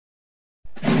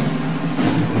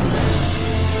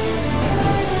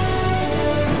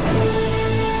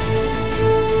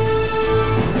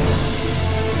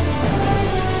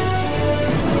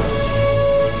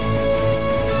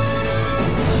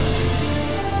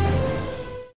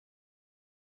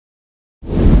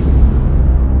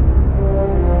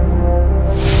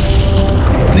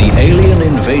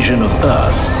invasion of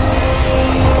Earth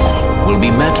will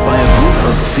be met by a group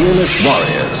of fearless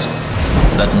warriors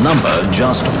that number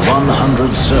just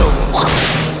 100 souls.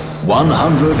 100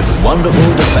 wonderful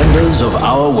defenders of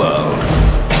our world.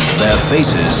 Their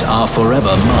faces are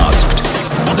forever masked.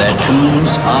 Their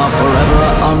tombs are forever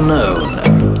unknown.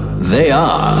 They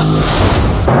are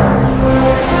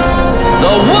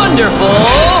the wonderful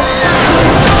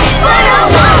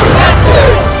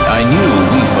Remastered! I knew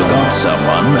we forgot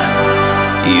someone.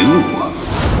 You.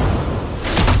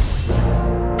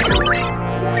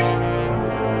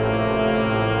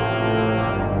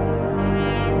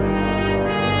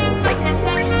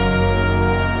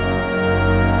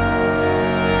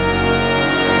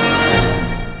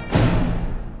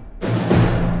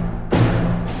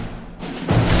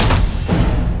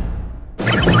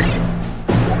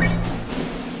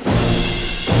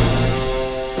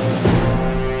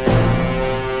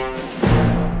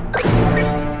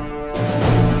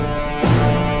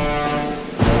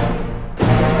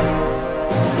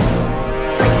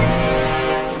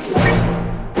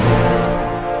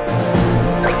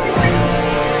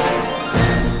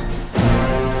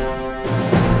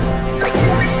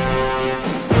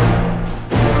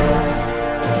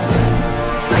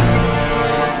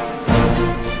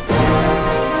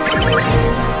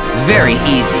 Very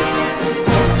easy.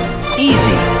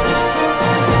 Easy.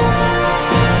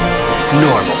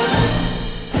 Normal.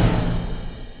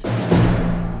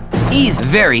 Easy.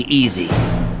 Very easy.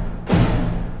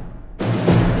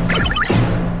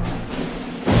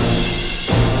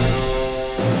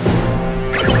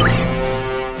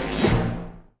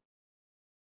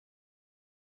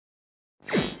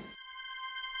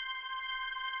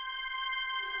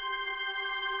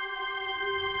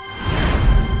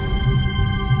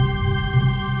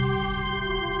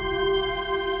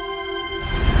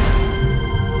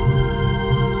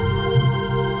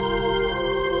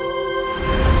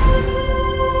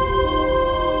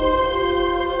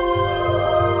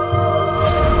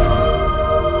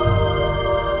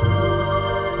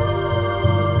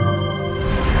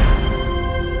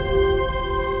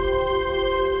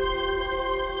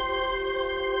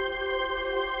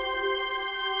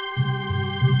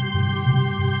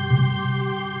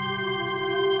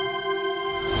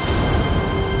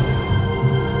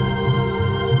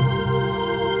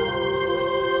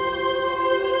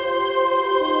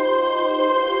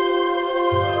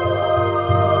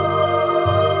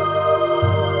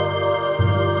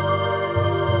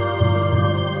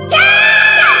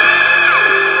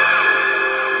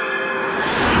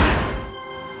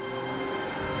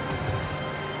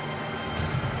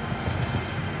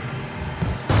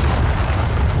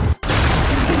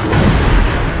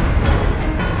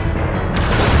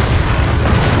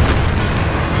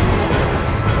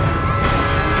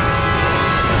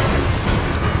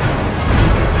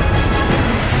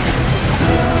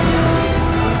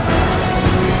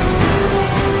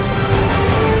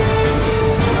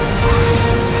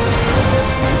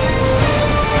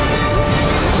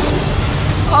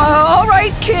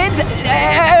 Kids,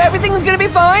 everything's gonna be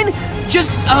fine.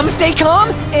 Just stay calm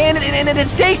and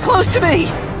stay close to me.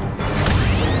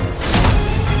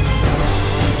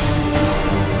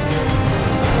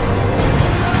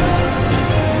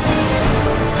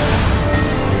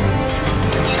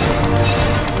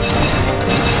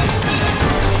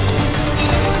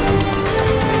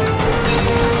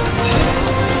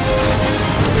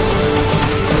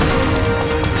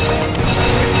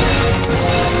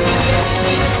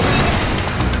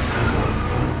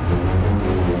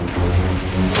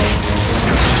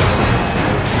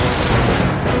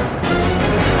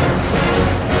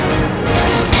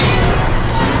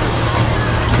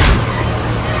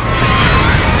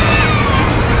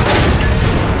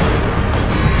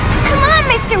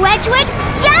 Wedgwood,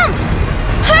 jump!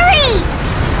 Hurry!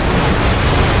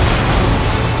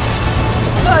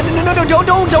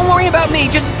 No, don't worry about me.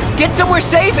 Just get somewhere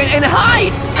safe and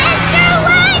hide. Mr.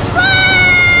 Wedgwood!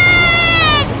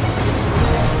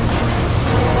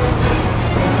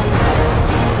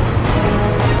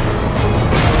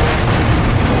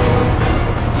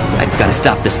 I've got to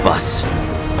stop this bus,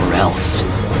 or else.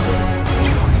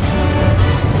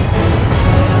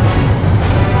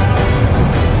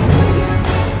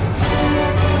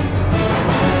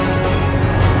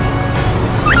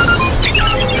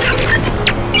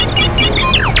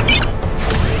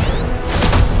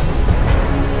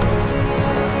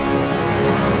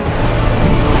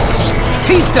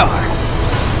 P-Star!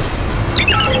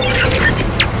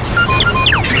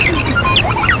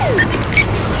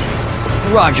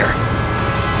 Roger.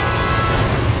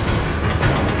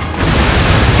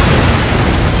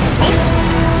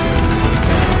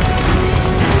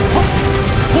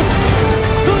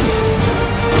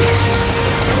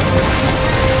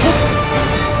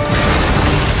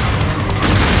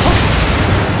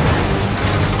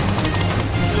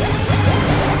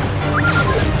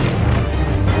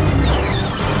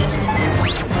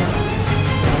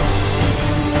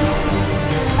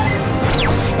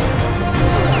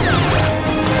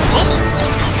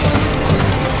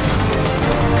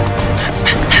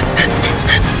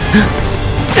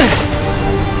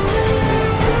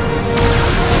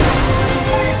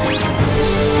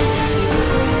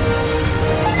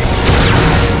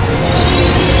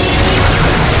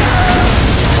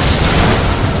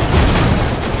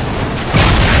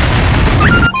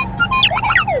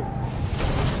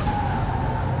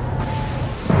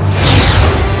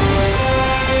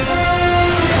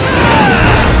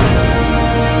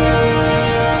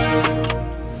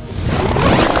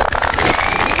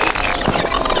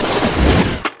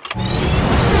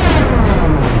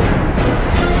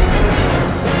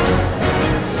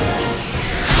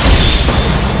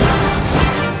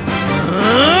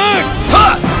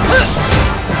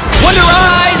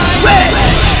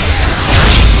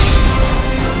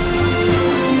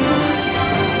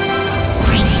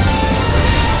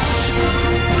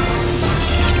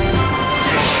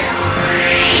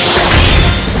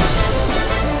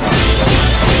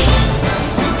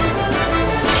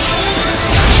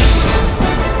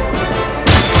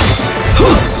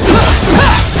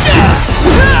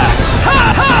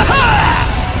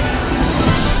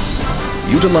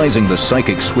 Utilizing the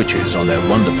psychic switches on their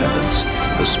Wonder pendants,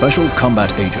 the special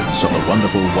combat agents of the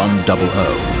wonderful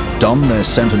 100 don their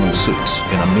Sentinel suits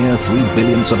in a mere 3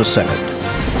 billionths of a second.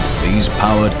 These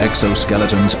powered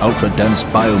exoskeletons' ultra-dense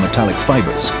biometallic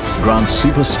fibers grant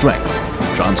super strength,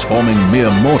 transforming mere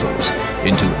mortals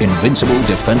into invincible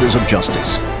defenders of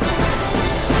justice.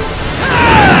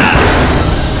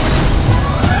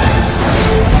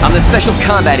 I'm the Special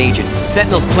Combat Agent,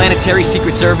 Sentinel's Planetary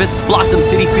Secret Service, Blossom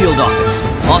City Field Office,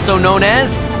 also known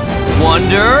as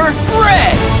Wonder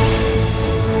Red!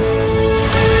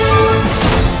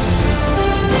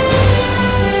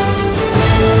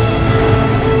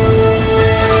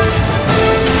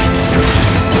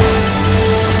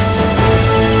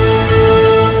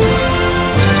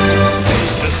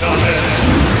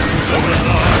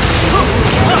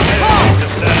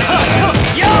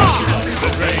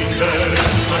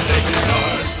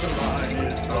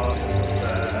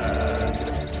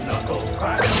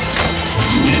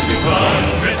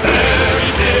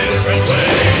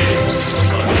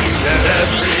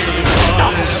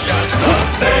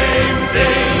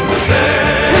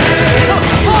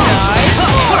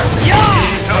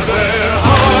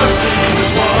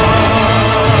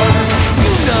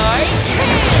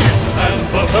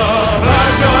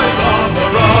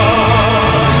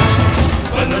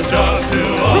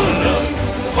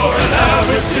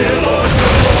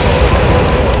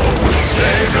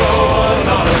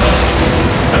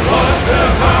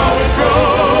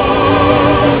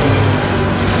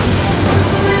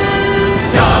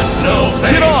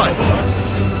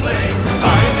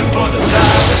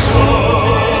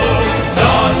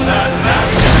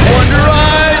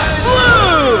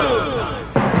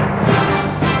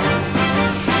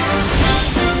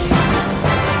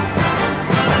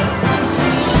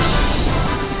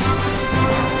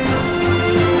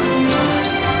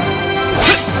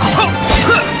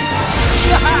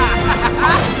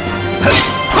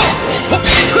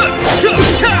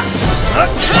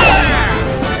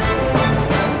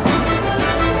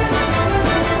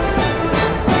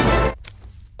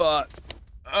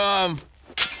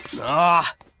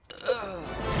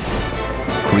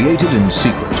 Created in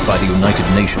secret by the United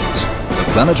Nations, the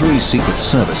Planetary Secret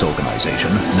Service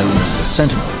organization, known as the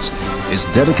Sentinels, is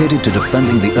dedicated to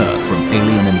defending the Earth from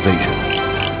alien invasion.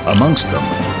 Amongst them,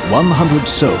 100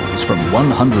 souls from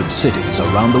 100 cities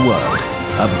around the world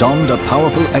have donned a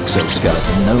powerful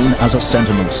exoskeleton known as a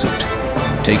Sentinel suit,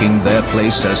 taking their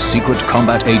place as secret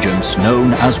combat agents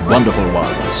known as Wonderful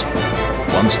Ones.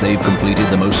 Once they've completed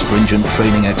the most stringent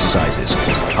training exercises,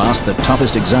 passed the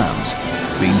toughest exams,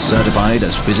 been certified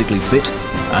as physically fit,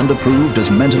 and approved as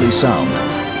mentally sound,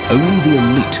 only the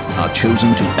elite are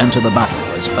chosen to enter the battle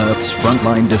as Earth's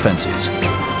frontline defenses.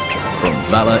 From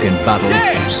valor in battle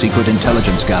to secret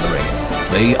intelligence gathering,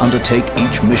 they undertake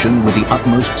each mission with the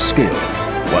utmost skill,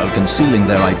 while concealing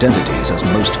their identities as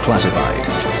most classified.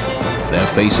 Their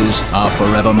faces are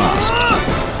forever masked.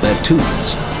 Their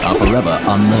tombs are forever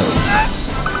unknown.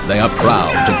 They are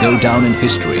proud to go down in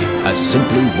history as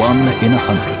simply 1 in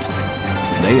 100.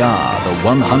 They are the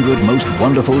 100 most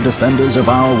wonderful defenders of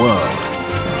our world.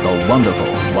 The wonderful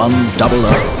 100.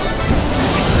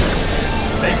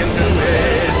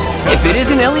 If it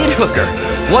isn't Elliot Hooker,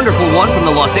 Wonderful One from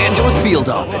the Los Angeles Field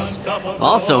Office,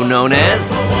 also known as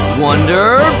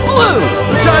Wonder Blue.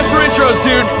 Time for intros,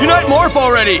 dude. Unite Morph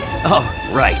already. Oh,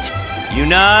 right.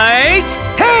 Unite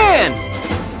Hand!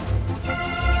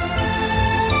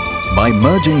 By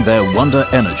merging their Wonder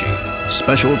energy,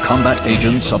 special combat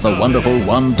agents of the wonderful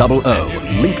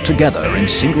 100 link together in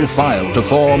single file to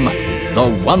form the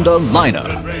Wonder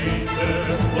Liner.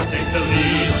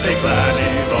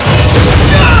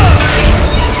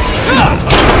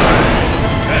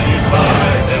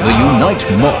 The Unite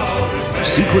Morph,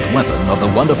 secret weapon of the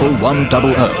wonderful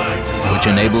 100, which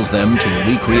enables them to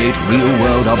recreate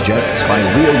real-world objects by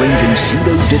rearranging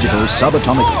pseudo-digital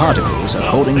subatomic particles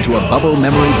according to a bubble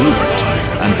memory blueprint,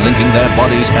 and linking their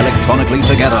bodies electronically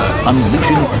together,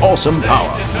 unleashing awesome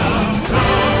power.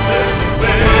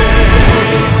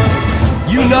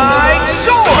 Unite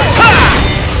Sword! Ha!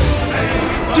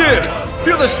 Dude,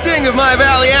 feel the sting of my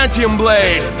Valiantium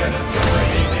blade!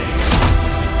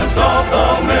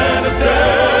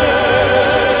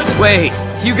 Wait,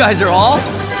 you guys are all?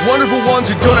 Wonderful ones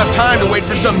who don't have time to wait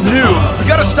for some new. You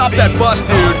gotta stop that bus,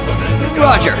 dude.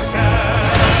 Roger.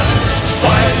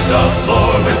 Wipe the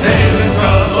floor with aliens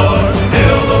galore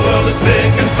till the world is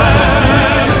spick and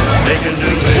span. They can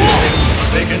do it,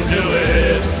 they can do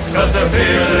it, cause they're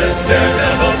fearless,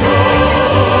 daredevil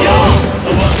pros.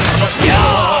 The ones who trust the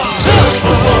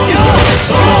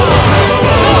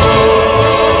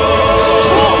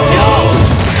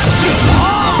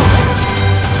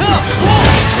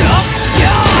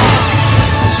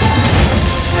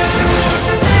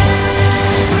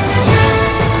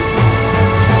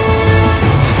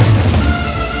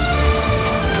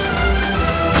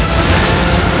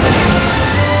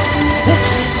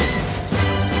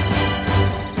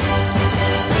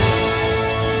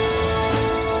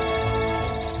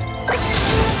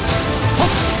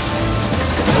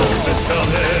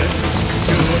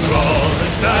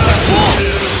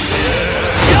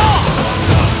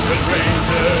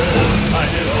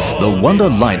The Wonder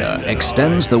Liner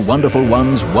extends the Wonderful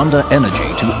One's wonder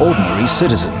energy to ordinary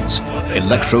citizens,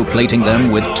 electroplating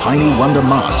them with tiny wonder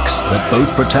masks that both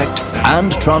protect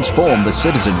and transform the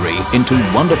citizenry into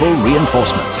wonderful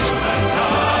reinforcements.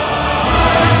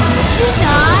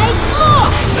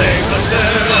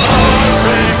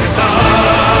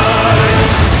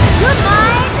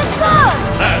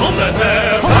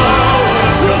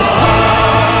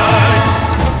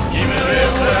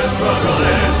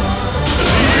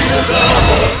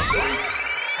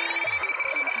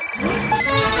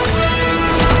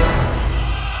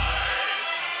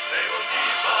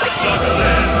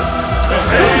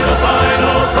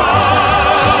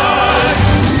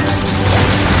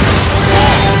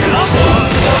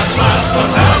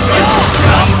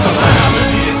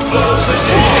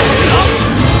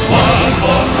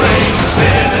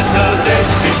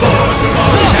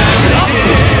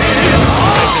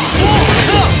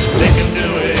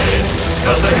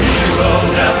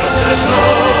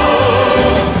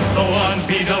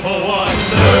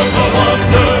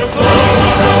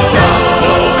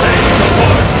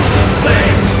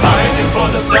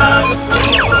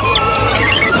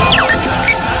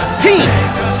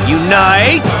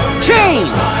 Unite! Chain!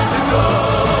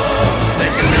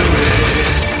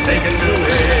 They can do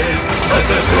it, 'cause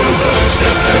they're super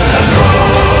sisters and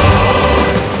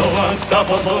bros. The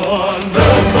unstoppable,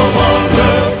 wonderful,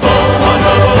 wonderful,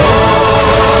 wonderful.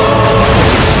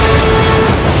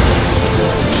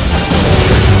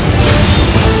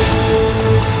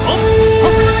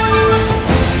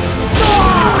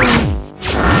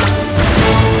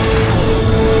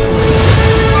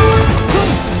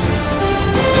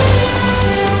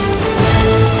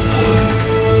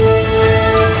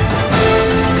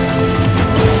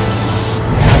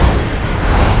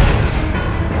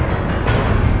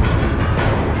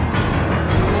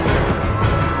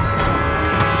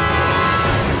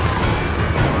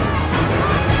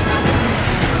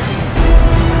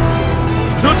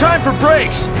 Time for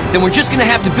brakes! Then we're just gonna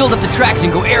have to build up the tracks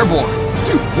and go airborne.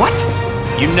 Dude, what?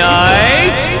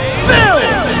 Unite! Build!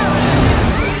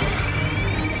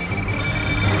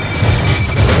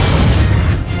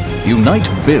 Unite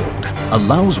Build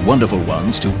allows Wonderful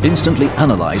Ones to instantly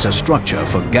analyze a structure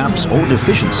for gaps or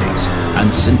deficiencies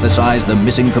and synthesize the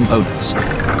missing components.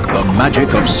 The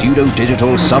magic of pseudo-digital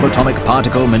subatomic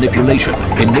particle manipulation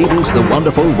enables the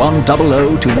Wonderful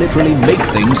 100 to literally make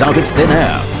things out of thin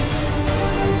air.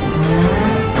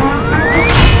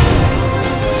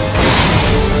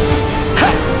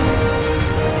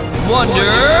 Wonder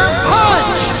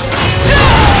Punch!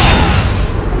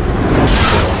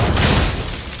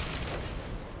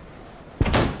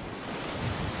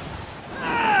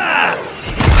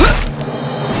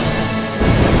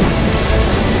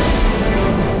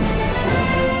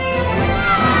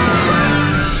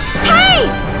 Hey!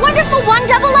 Wonderful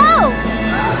 100!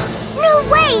 No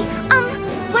way!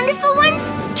 Wonderful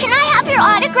Ones, can I have your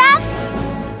autograph?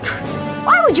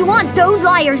 Why would you want those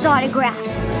liars'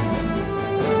 autographs?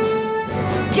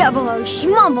 00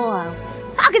 Schmumble-O.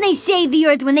 How can they save the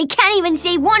Earth when they can't even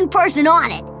save one person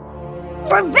on it?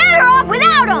 We're better off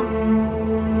without them!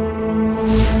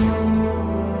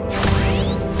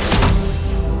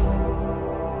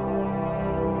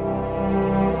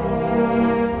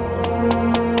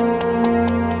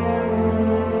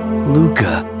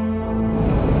 Luca.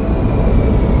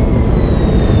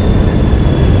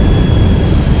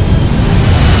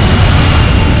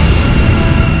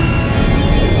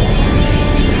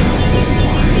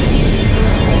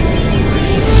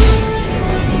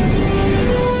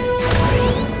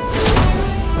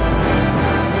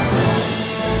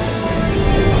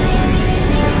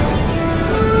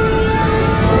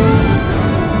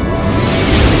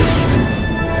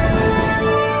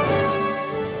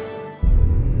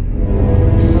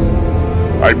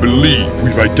 I believe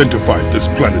we've identified this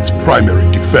planet's primary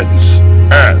defense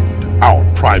and our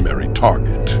primary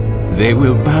target. They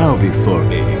will bow before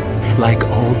me, like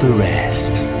all the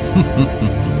rest.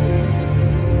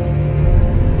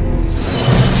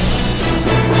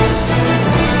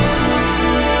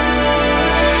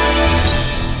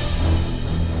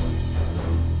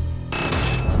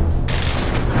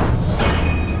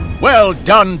 Well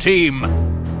done, team!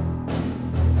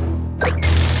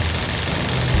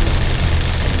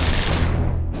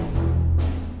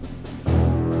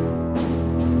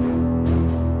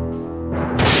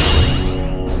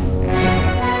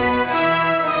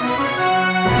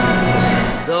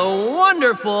 The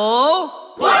wonderful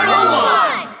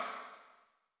 101!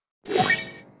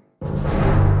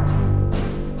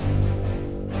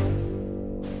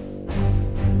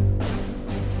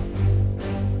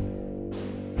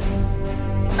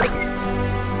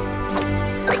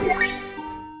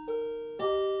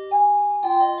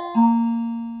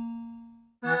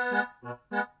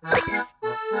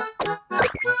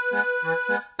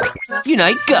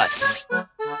 Unite Guts.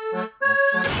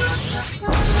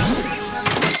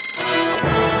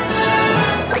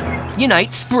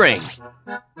 Unite Spring.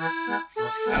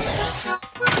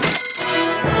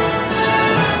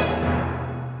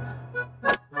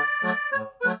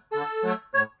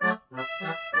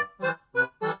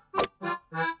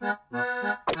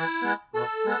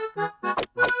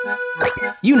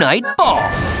 Unite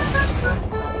Ball.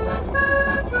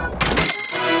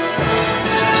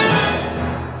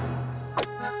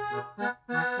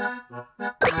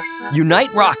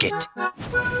 Unite Rocket.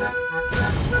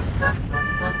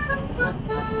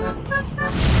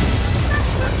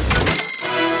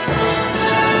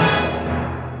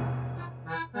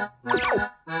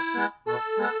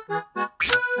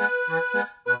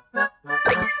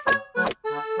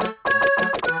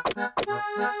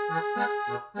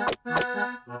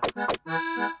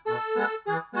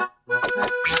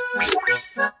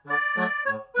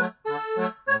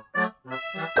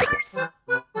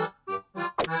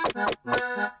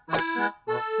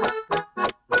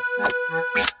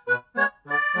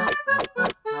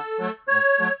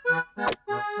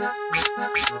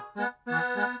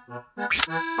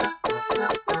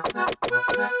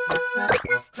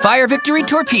 Fire Victory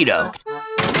Torpedo.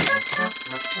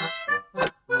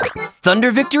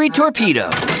 Thunder Victory Torpedo.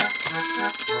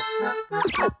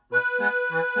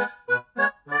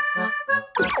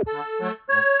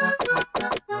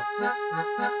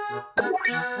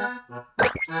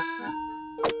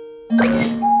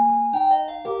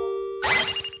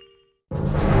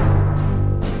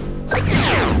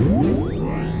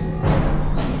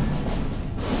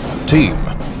 Team,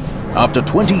 after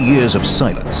 20 years of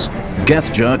silence,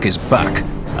 Gethjerk is back,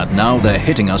 and now they're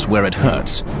hitting us where it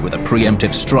hurts, with a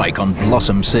preemptive strike on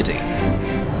Blossom City.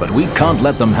 But we can't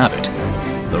let them have it.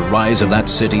 The rise of that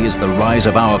city is the rise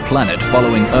of our planet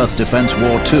following Earth Defense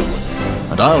War 2,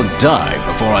 and I'll die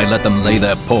before I let them lay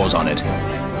their paws on it.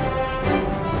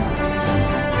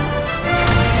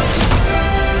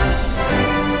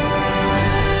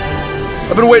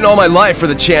 I've been waiting all my life for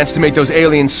the chance to make those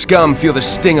alien scum feel the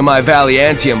sting of my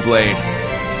Valiantium blade.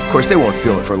 Of course, they won't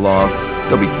feel it for long.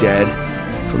 They'll be dead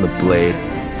from the blade.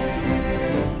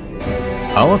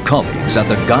 Our colleagues at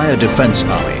the Gaia Defense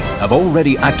Army have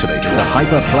already activated the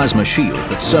hyper-plasma shield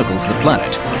that circles the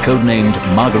planet, codenamed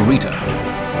Margarita.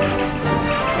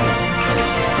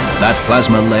 That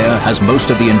plasma layer has most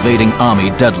of the invading army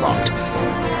deadlocked.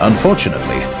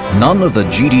 Unfortunately, none of the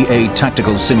GDA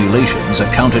tactical simulations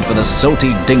accounted for the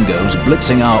salty dingoes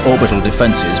blitzing our orbital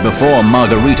defenses before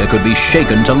Margarita could be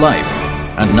shaken to life.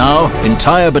 And now,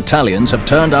 entire battalions have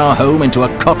turned our home into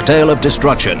a cocktail of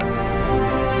destruction.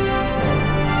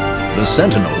 The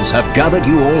Sentinels have gathered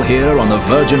you all here on the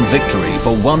Virgin Victory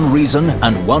for one reason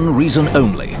and one reason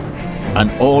only. An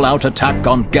all-out attack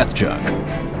on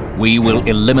Gethjerk. We will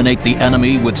eliminate the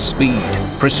enemy with speed,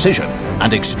 precision,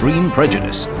 and extreme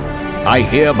prejudice. I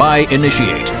hereby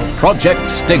initiate Project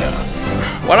Stinger.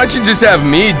 Why don't you just have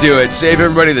me do it, save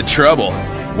everybody the trouble?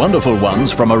 Wonderful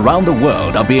ones from around the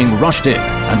world are being rushed in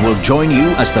and will join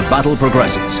you as the battle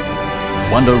progresses.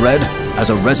 Wonder Red, as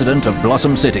a resident of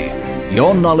Blossom City,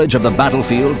 your knowledge of the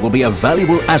battlefield will be a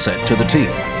valuable asset to the team.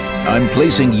 I'm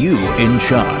placing you in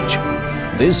charge.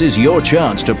 This is your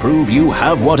chance to prove you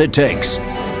have what it takes.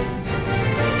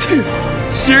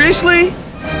 Seriously?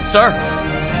 Sir,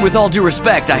 with all due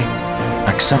respect,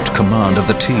 Accept command of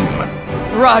the team.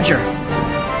 Roger.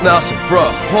 Nelson, bro,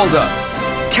 hold up.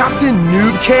 Captain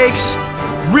Noob Cakes?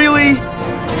 Really?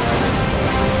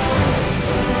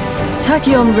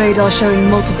 Tachyon radar showing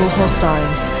multiple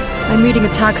hostiles. I'm reading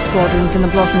attack squadrons in the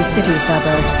Blossom City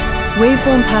suburbs.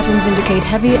 Waveform patterns indicate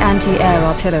heavy anti-air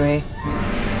artillery.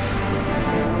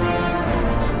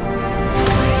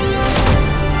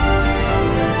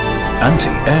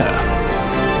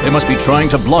 Anti-air? They must be trying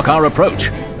to block our approach.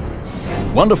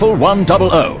 Wonderful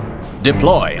 100.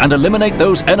 Deploy and eliminate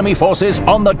those enemy forces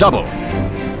on the double.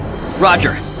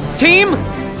 Roger. Team,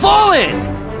 fall in!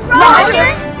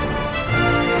 Roger!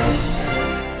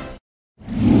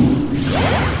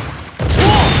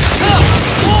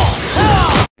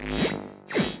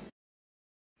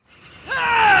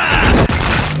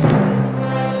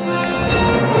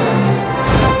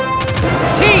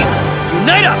 Team,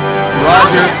 unite up!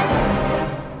 Roger.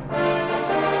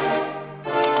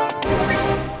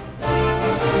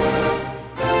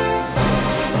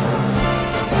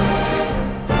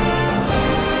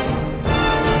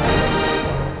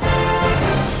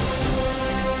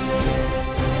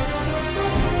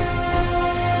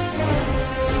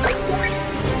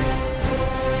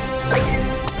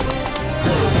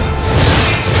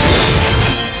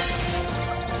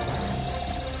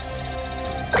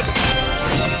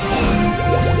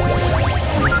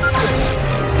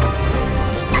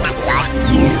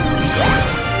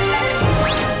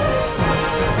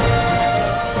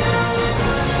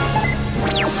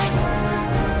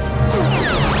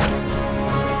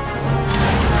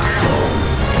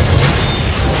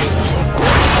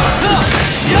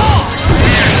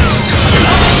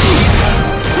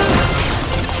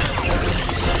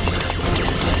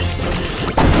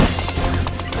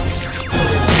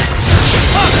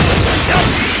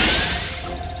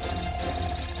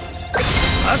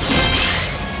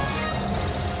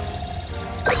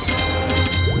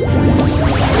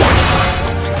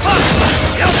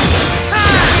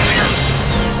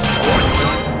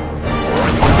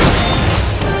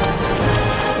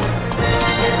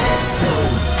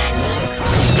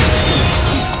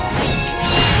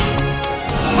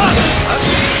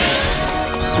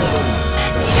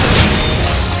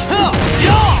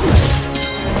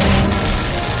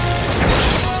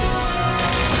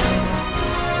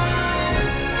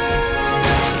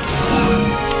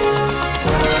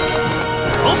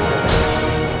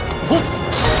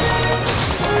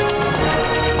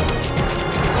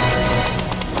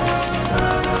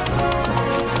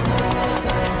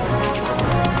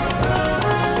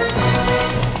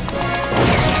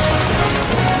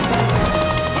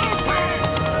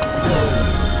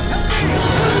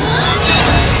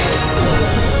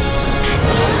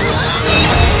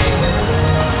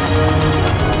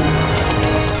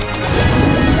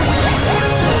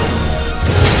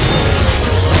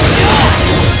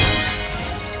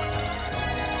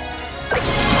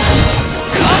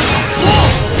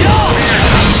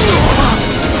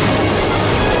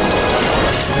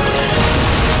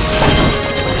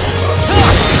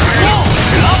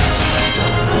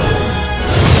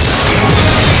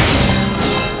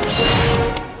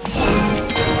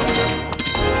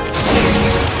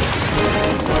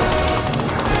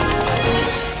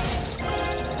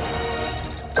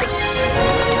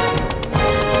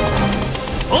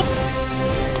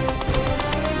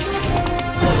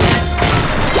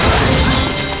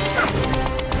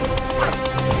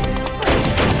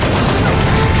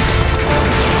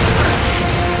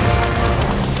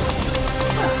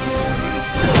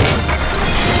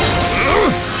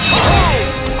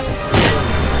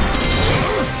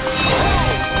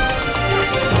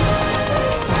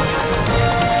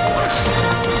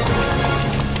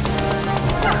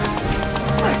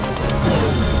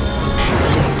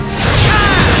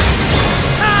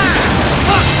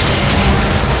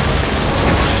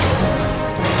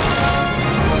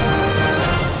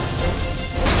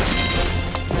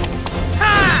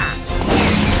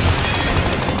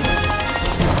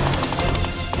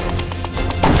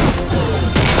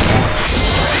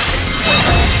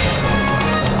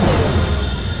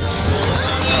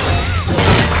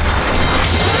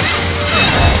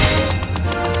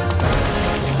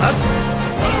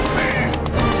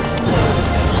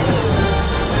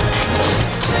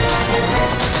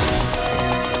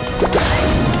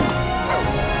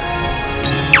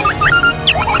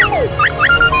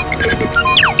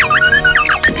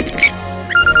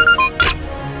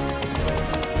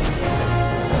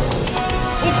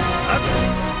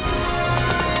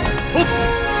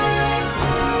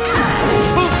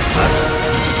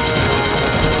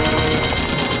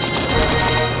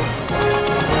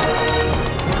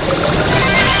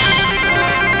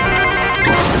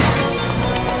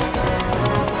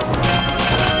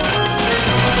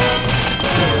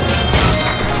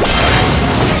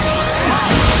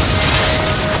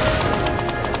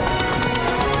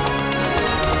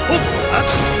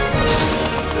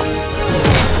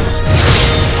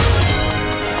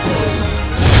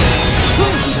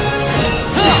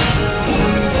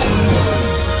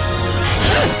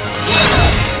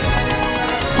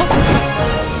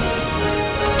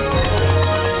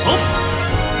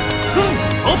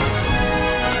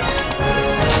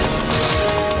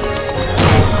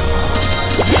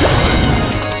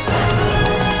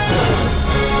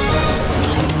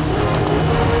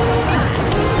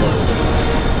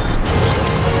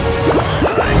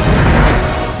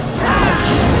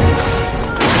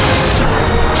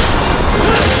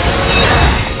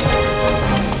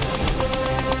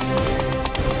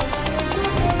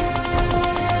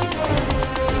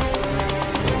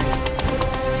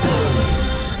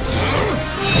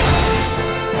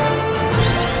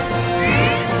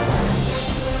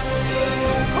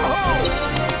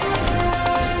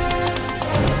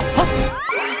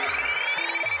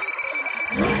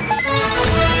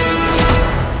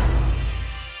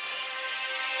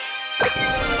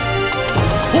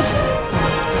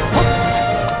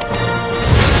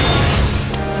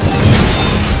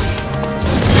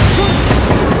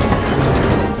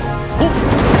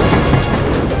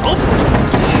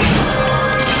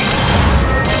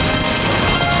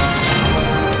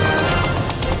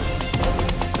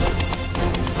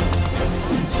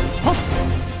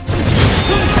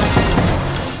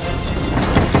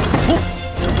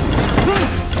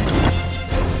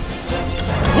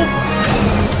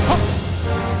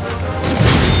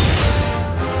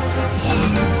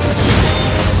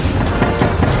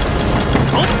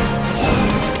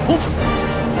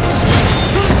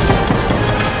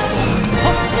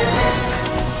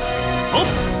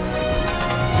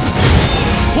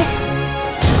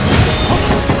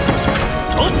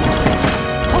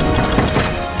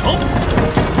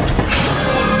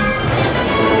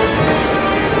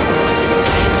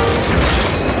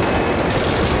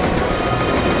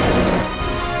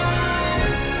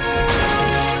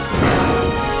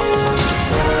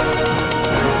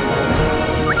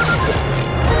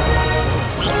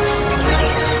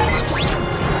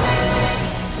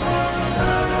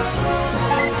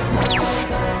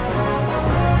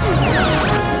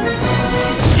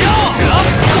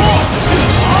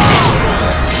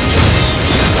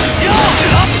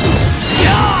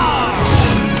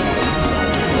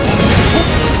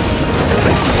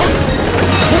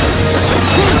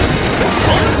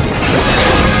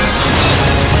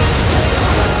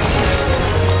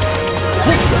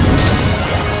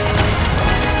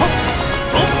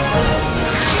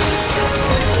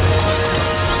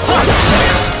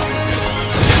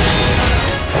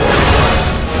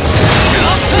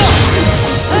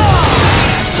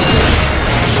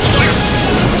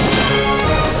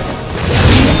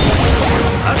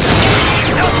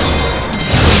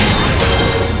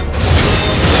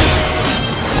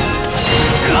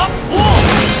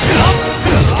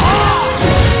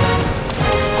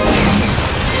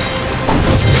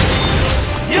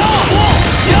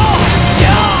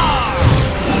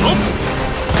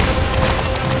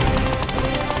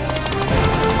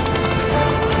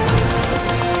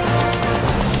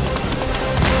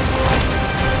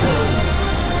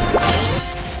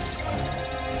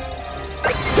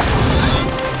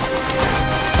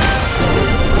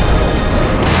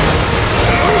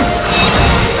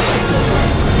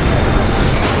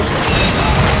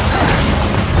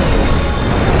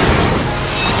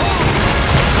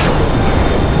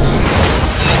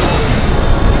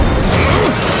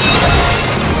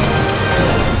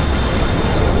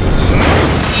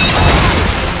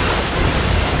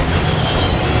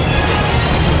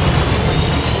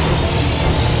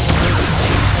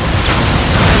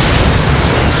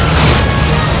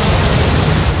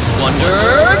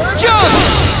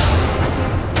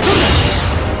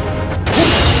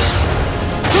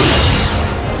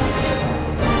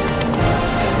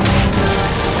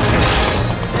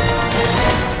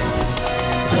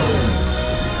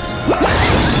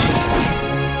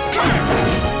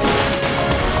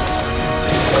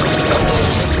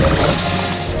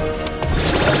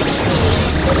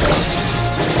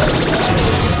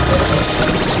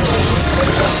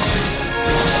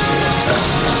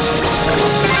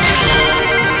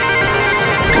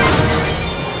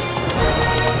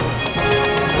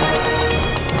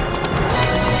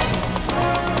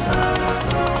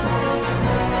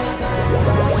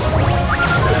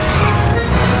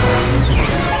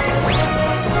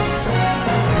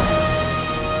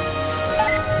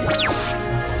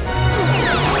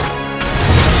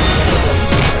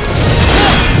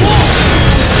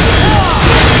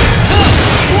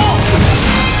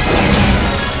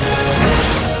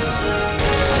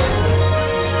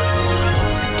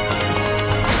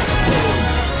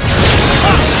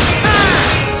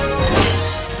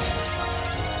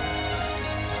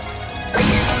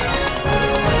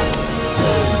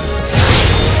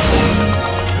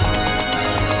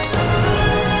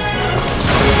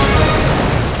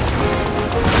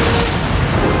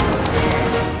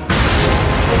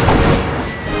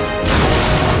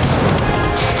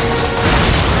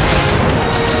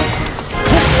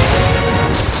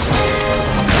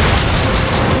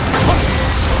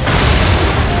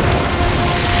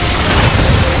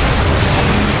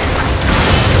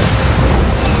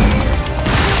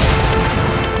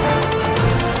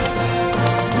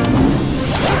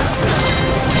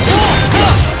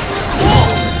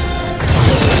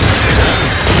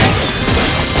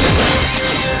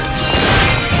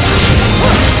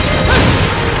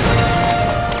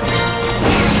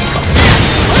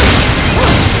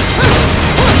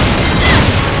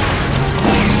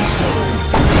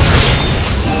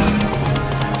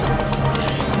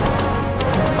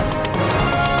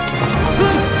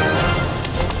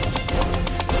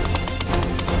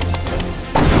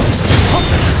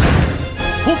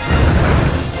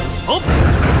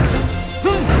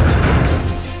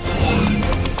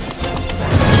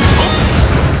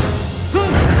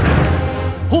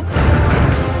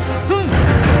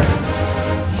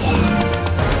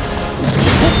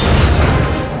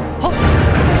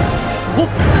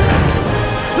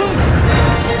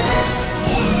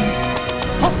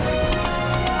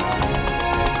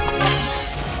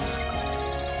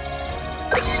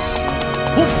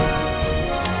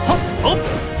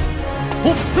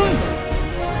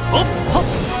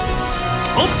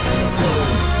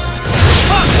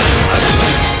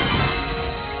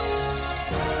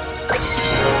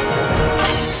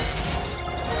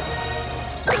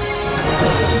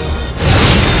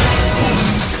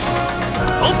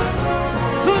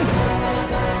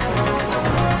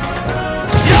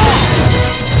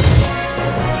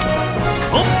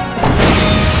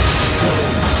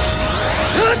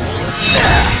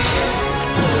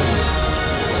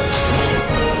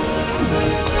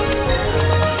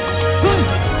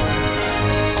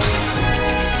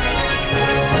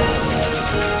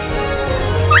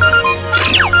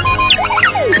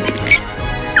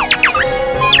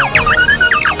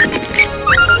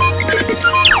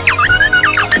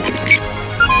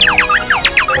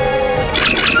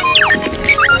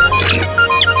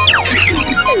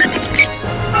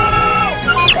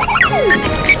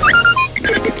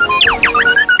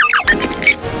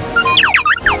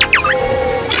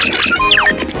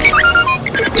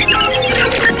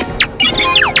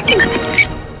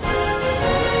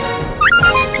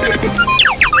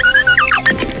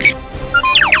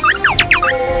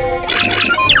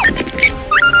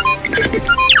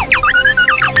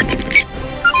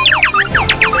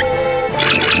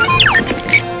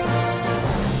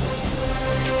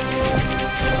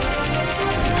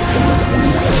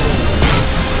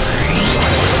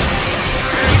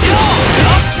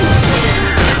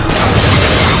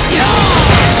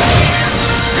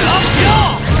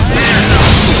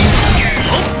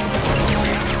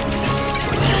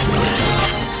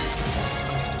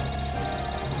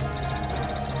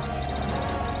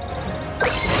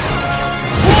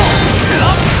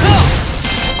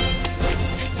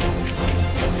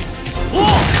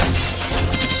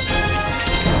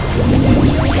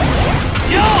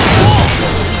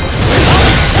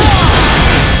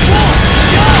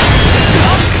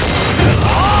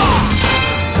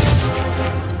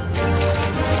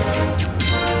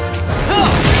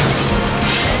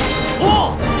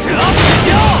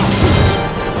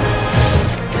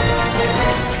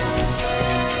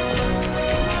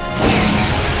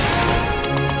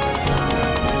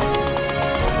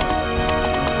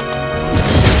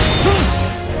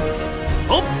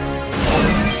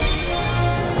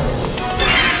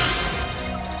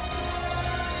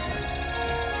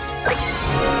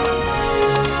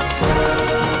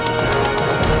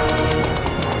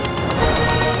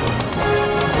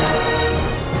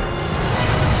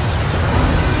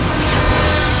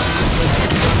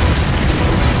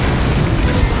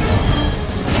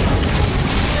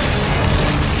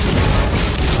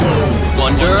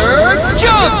 Wonder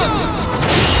Jump!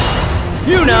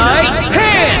 Unite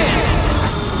Hand!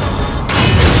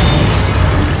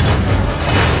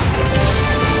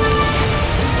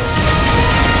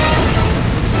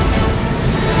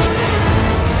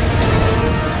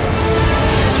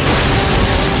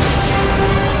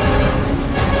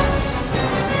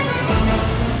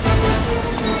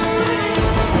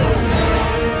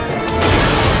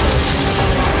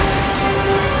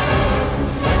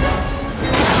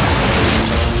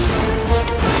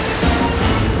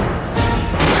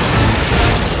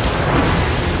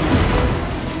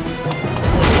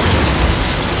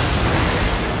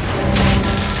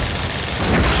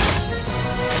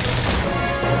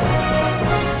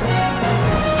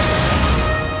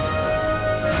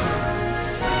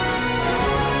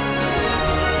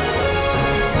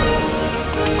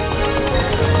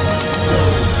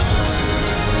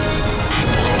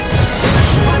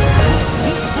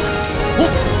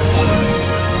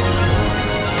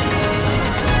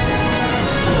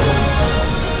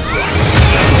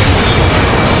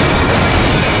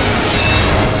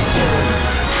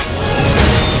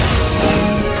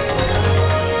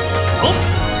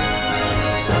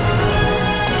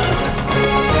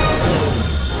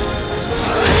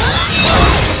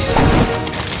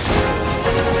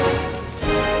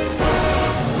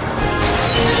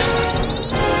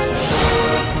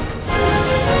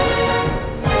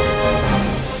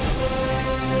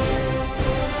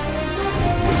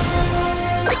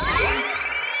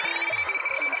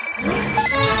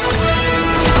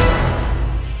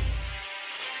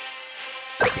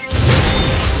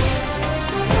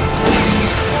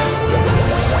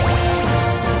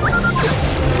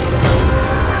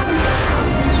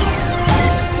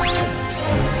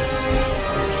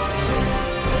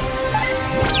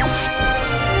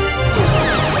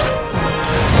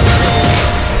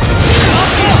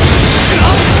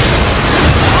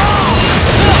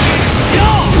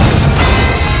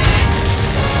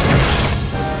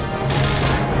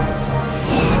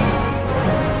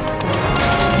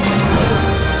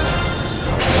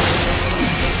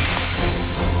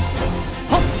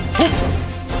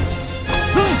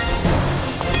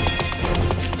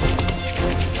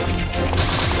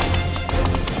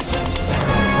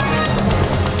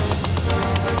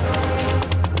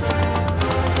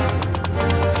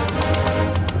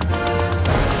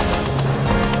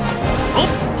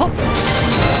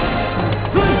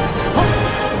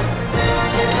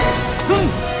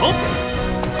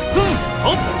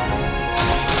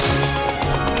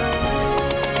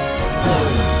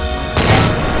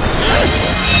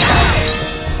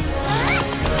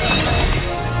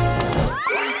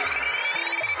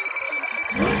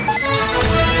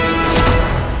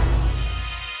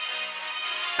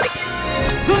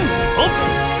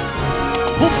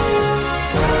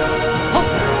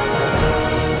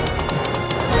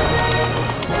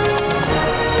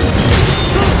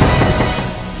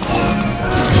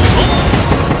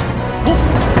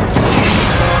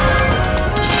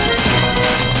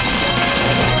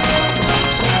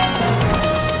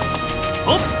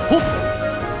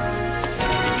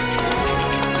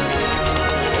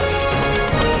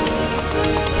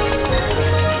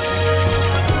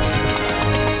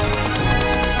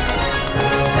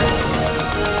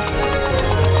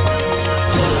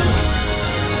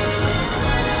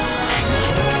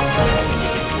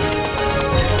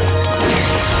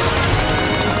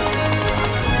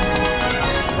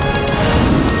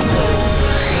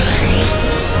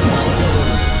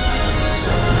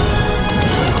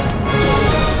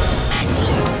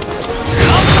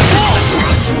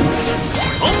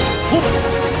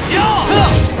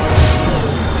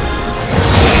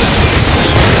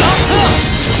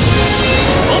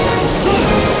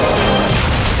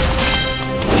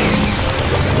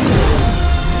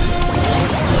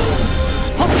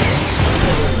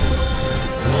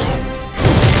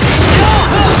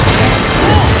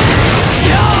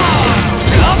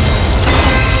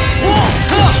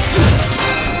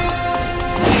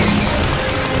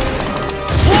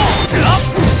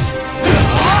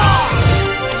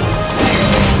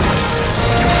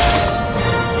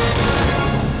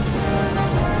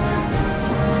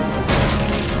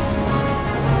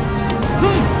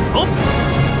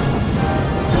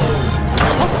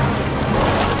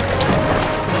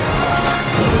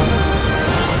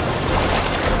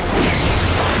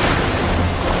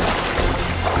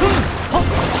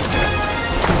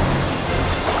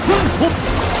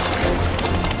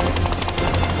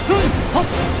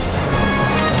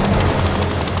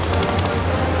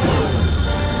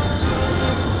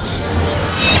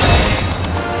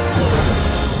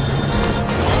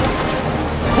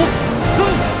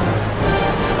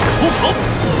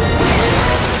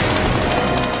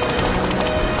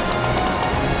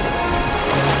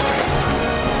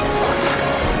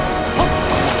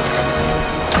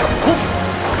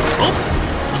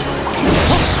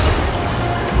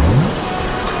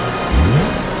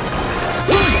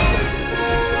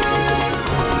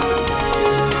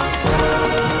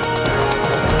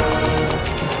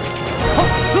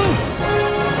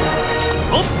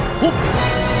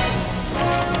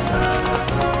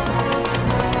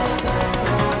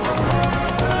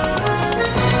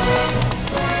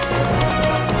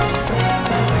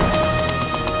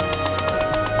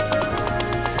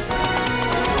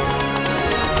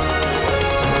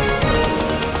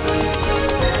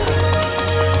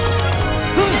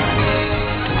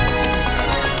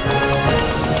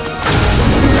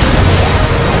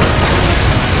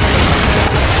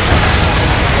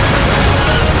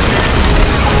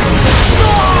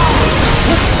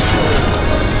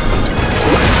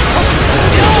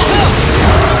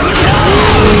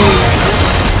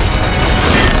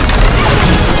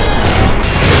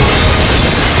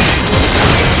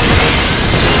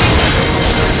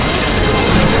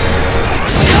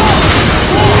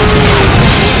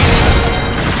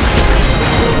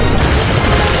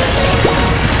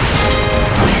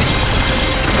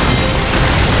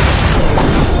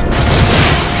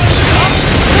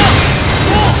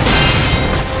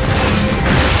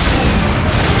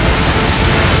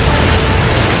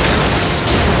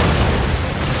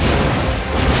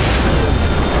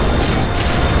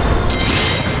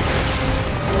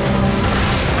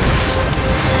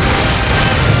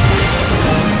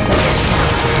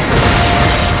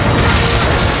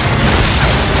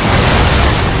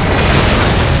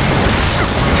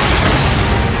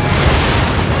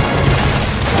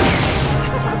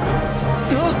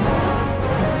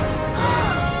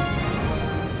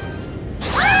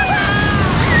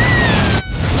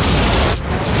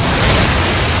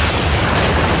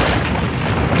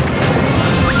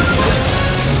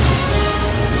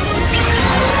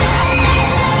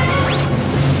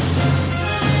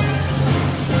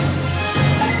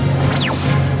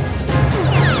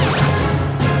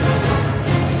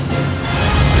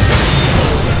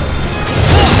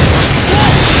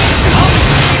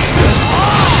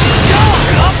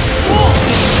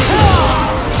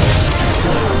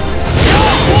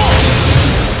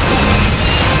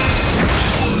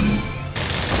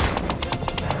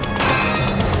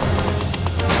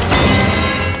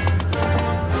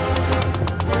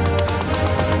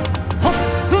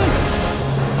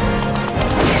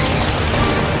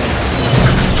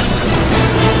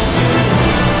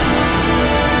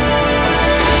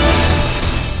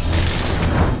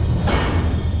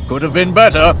 Could have been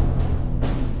better.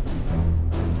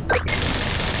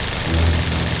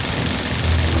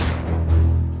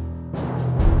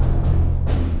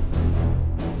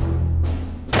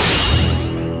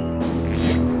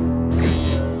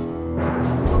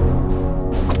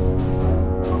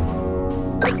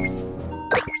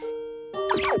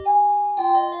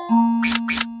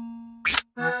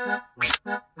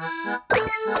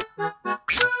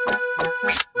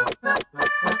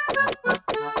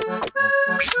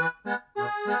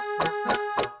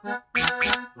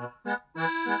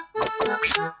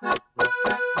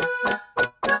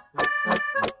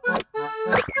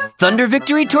 Thunder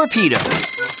Victory Torpedo.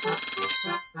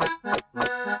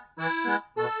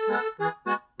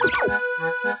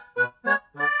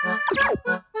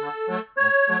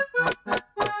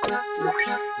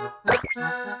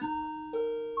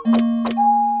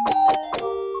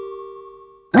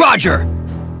 Roger!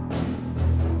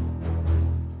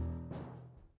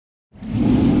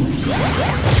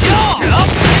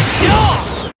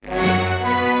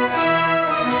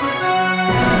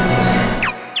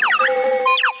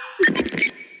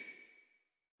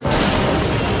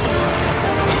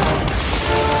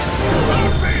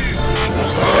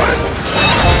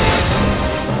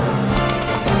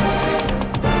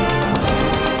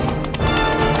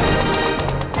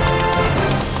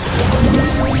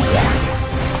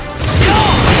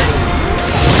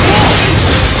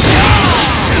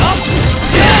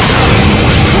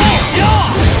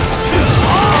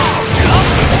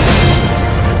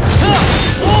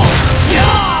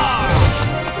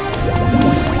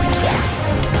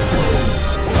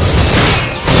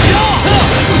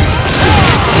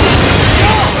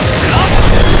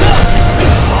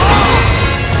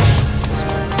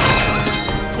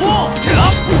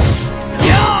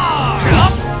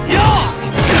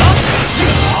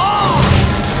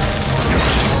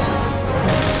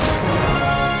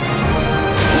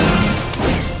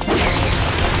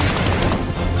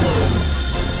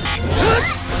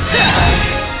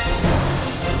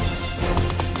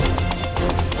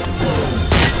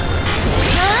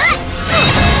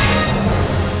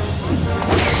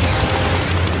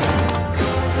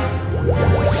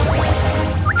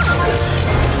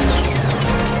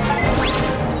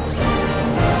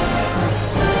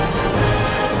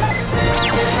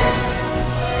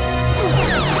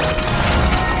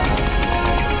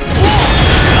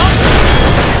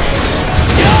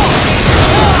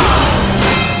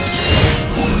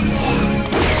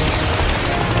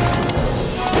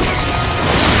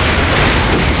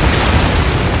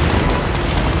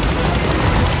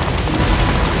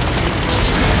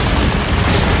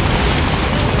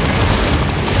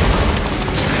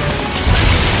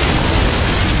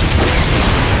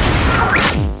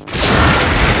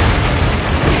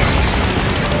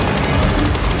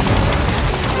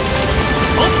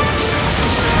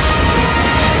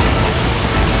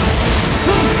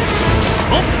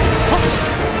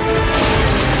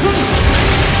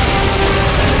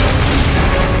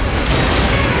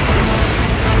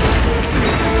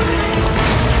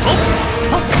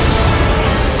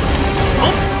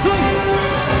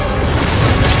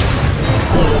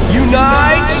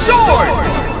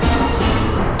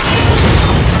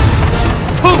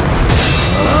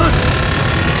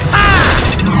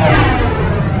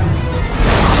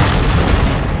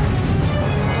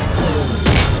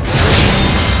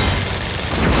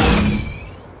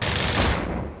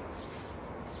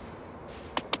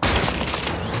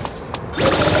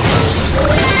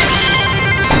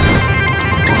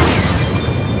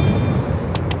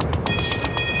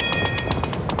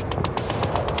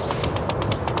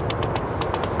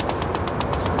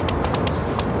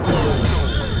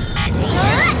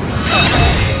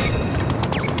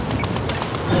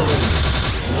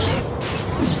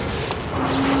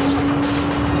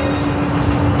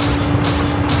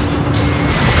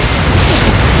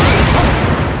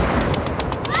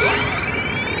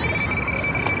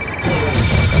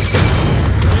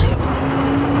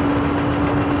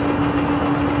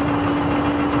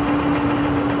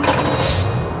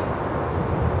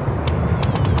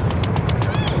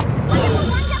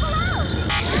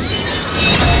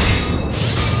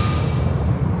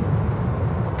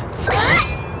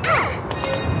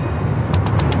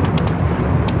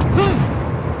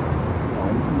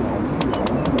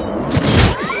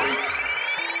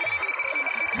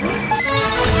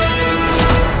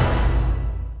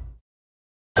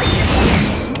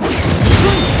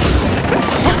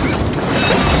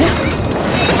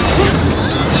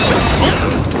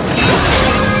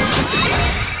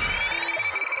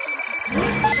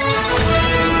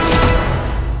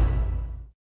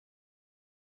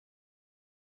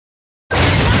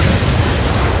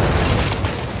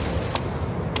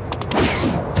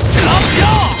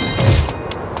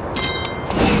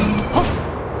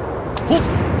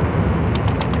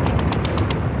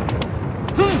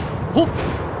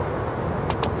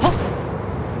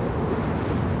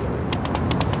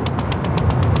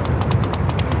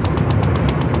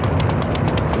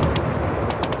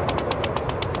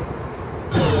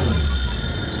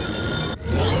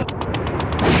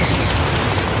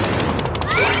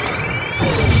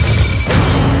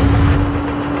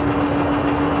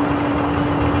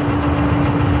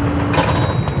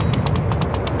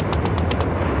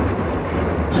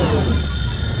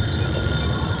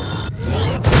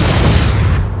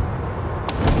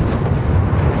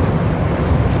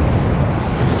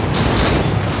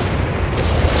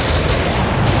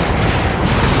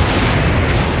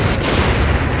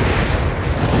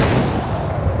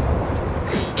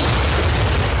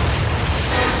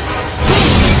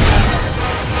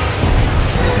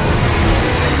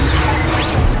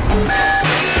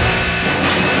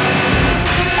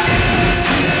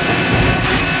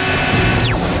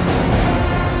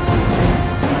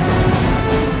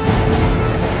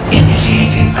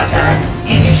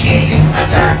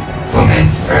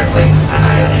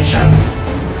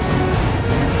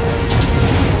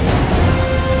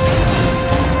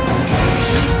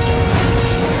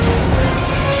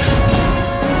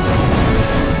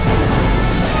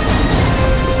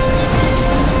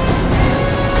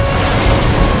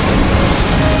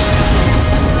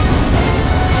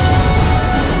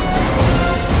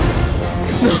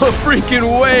 No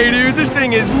freaking way, dude. This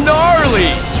thing is gnarly.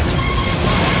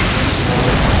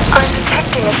 I'm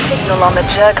detecting a signal on the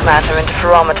jerk matter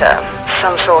interferometer.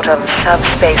 Some sort of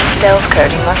subspace stealth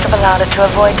coating must have allowed it to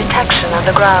avoid detection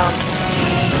underground.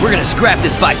 We're gonna scrap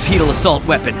this bipedal assault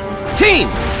weapon. Team,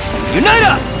 unite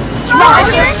up!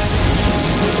 Roger!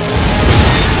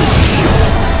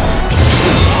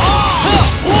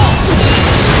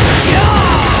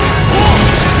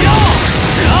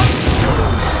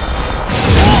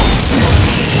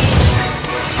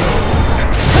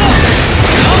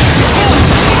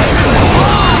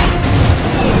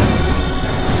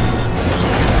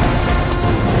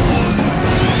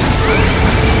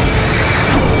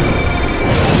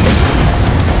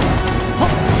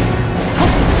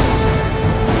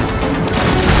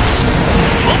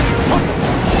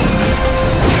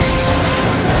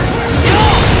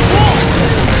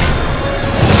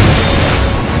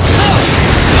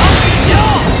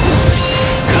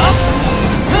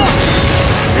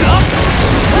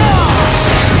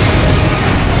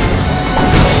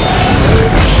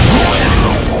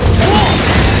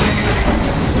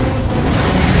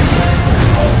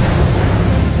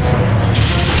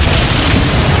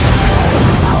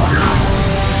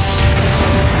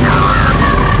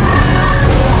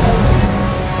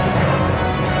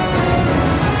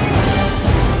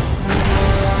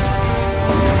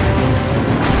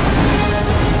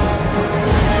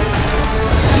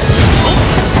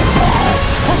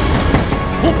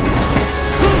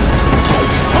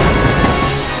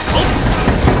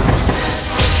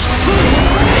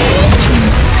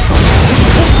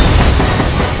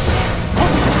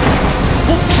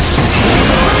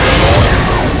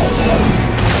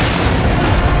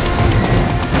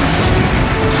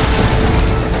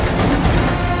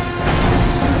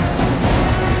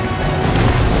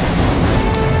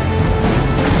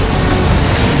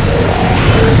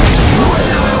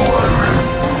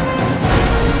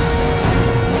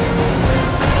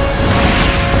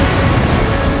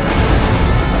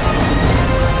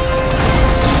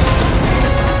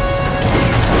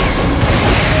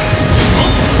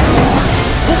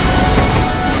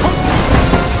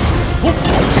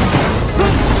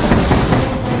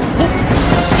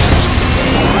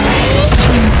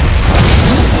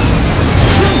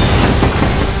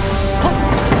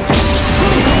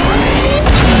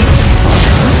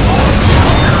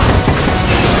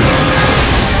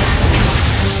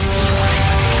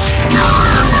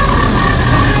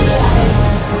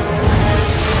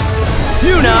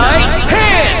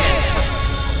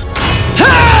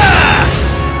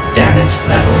 Damage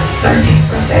level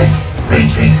 30%.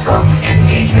 Retreat from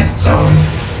engagement zone.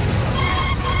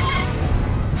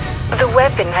 The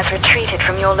weapon has retreated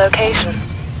from your location.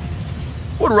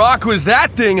 What rock was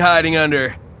that thing hiding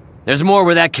under? There's more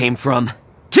where that came from.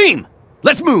 Team,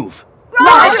 let's move!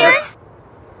 Roger!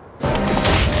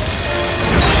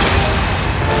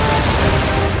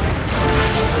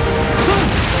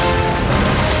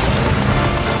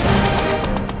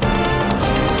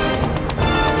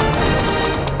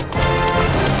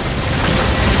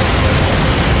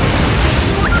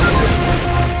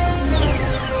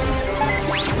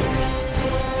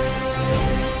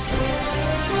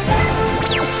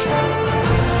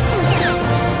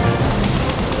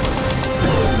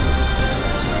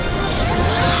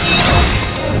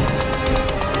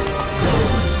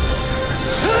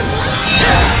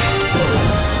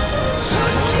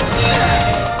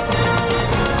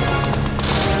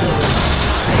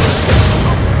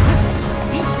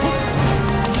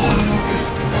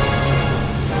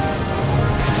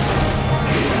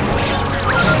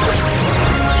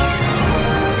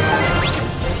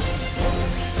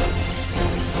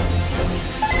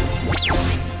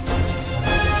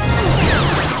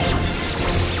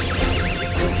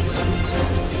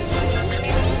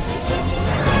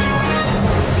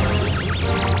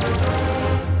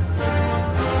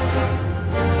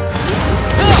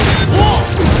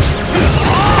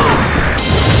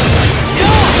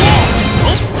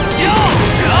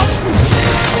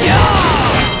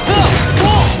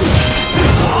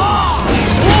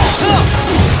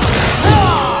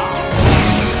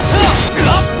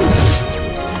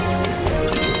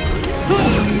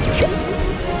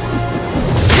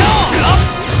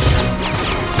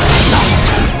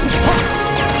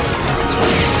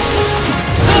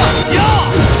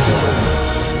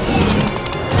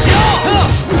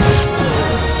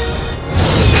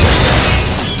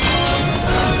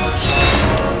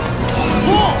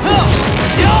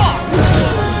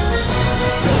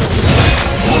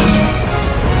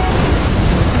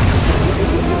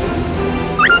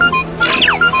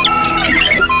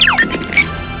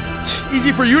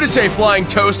 for you to say, flying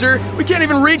toaster. We can't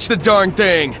even reach the darn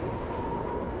thing.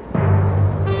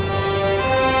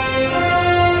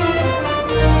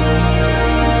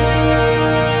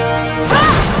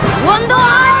 Wonder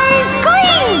Eyes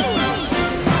Green!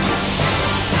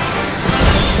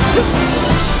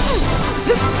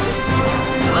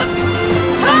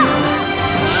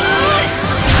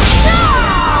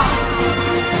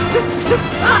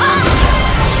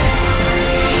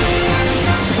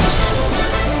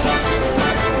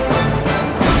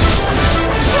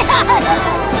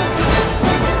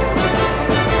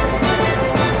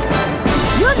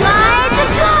 Good night,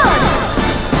 good!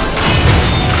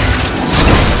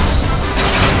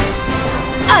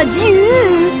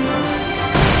 Adieu!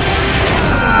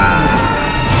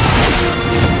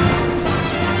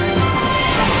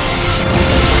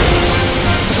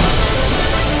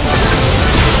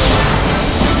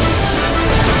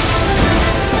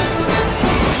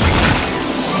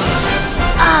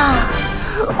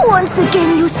 Once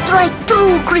again you strike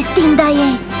true, Christine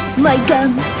Daae. My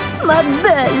gun, my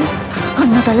belle.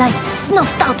 Another life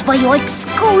snuffed out by your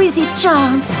exquisite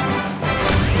charms.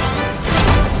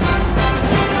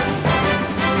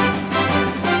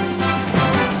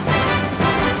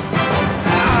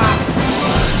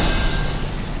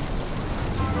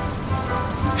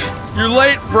 You're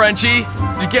late, Frenchie.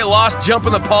 Did you get lost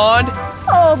jumping the pond?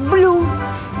 Oh, Blue.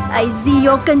 I see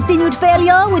your continued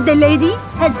failure with the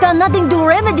ladies has done nothing to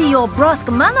remedy your brusque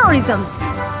mannerisms.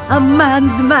 A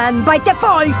man's man by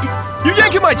default. You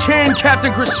yanking my chain,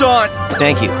 Captain Croissant!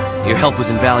 Thank you. Your help was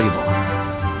invaluable.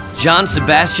 Jean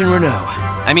Sebastian Renault.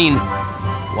 I mean,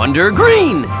 Wonder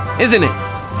Green, isn't it?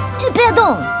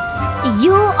 Pardon.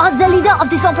 You are the leader of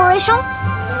this operation?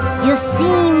 You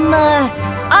seem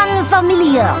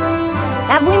unfamiliar.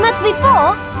 Have we met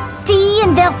before? Tea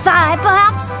in Versailles,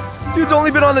 perhaps? Dude's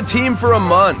only been on the team for a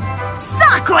month.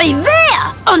 Sacré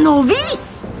vert! A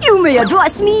novice? You may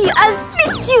address me as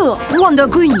Monsieur Wonder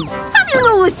Green. Have you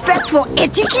no respect for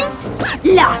etiquette?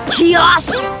 La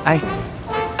hiérarchie?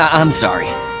 I'm sorry.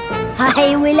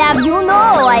 I will have you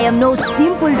know I am no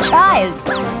simple child.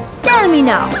 Tell me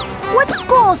now, what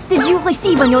scores did you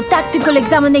receive on your tactical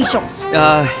examinations?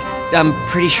 I'm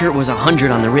pretty sure it was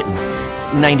 100 on the written,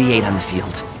 98 on the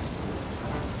field.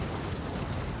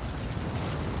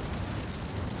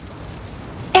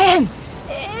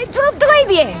 Très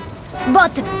bien.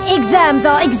 But exams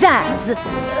are exams.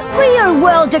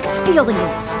 Real-world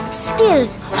experience,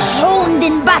 skills honed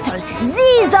in battle.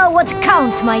 These are what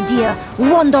count, my dear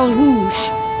Wonder Rouge.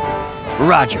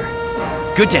 Roger.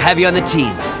 Good to have you on the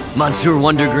team, Monsieur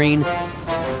Wonder Green.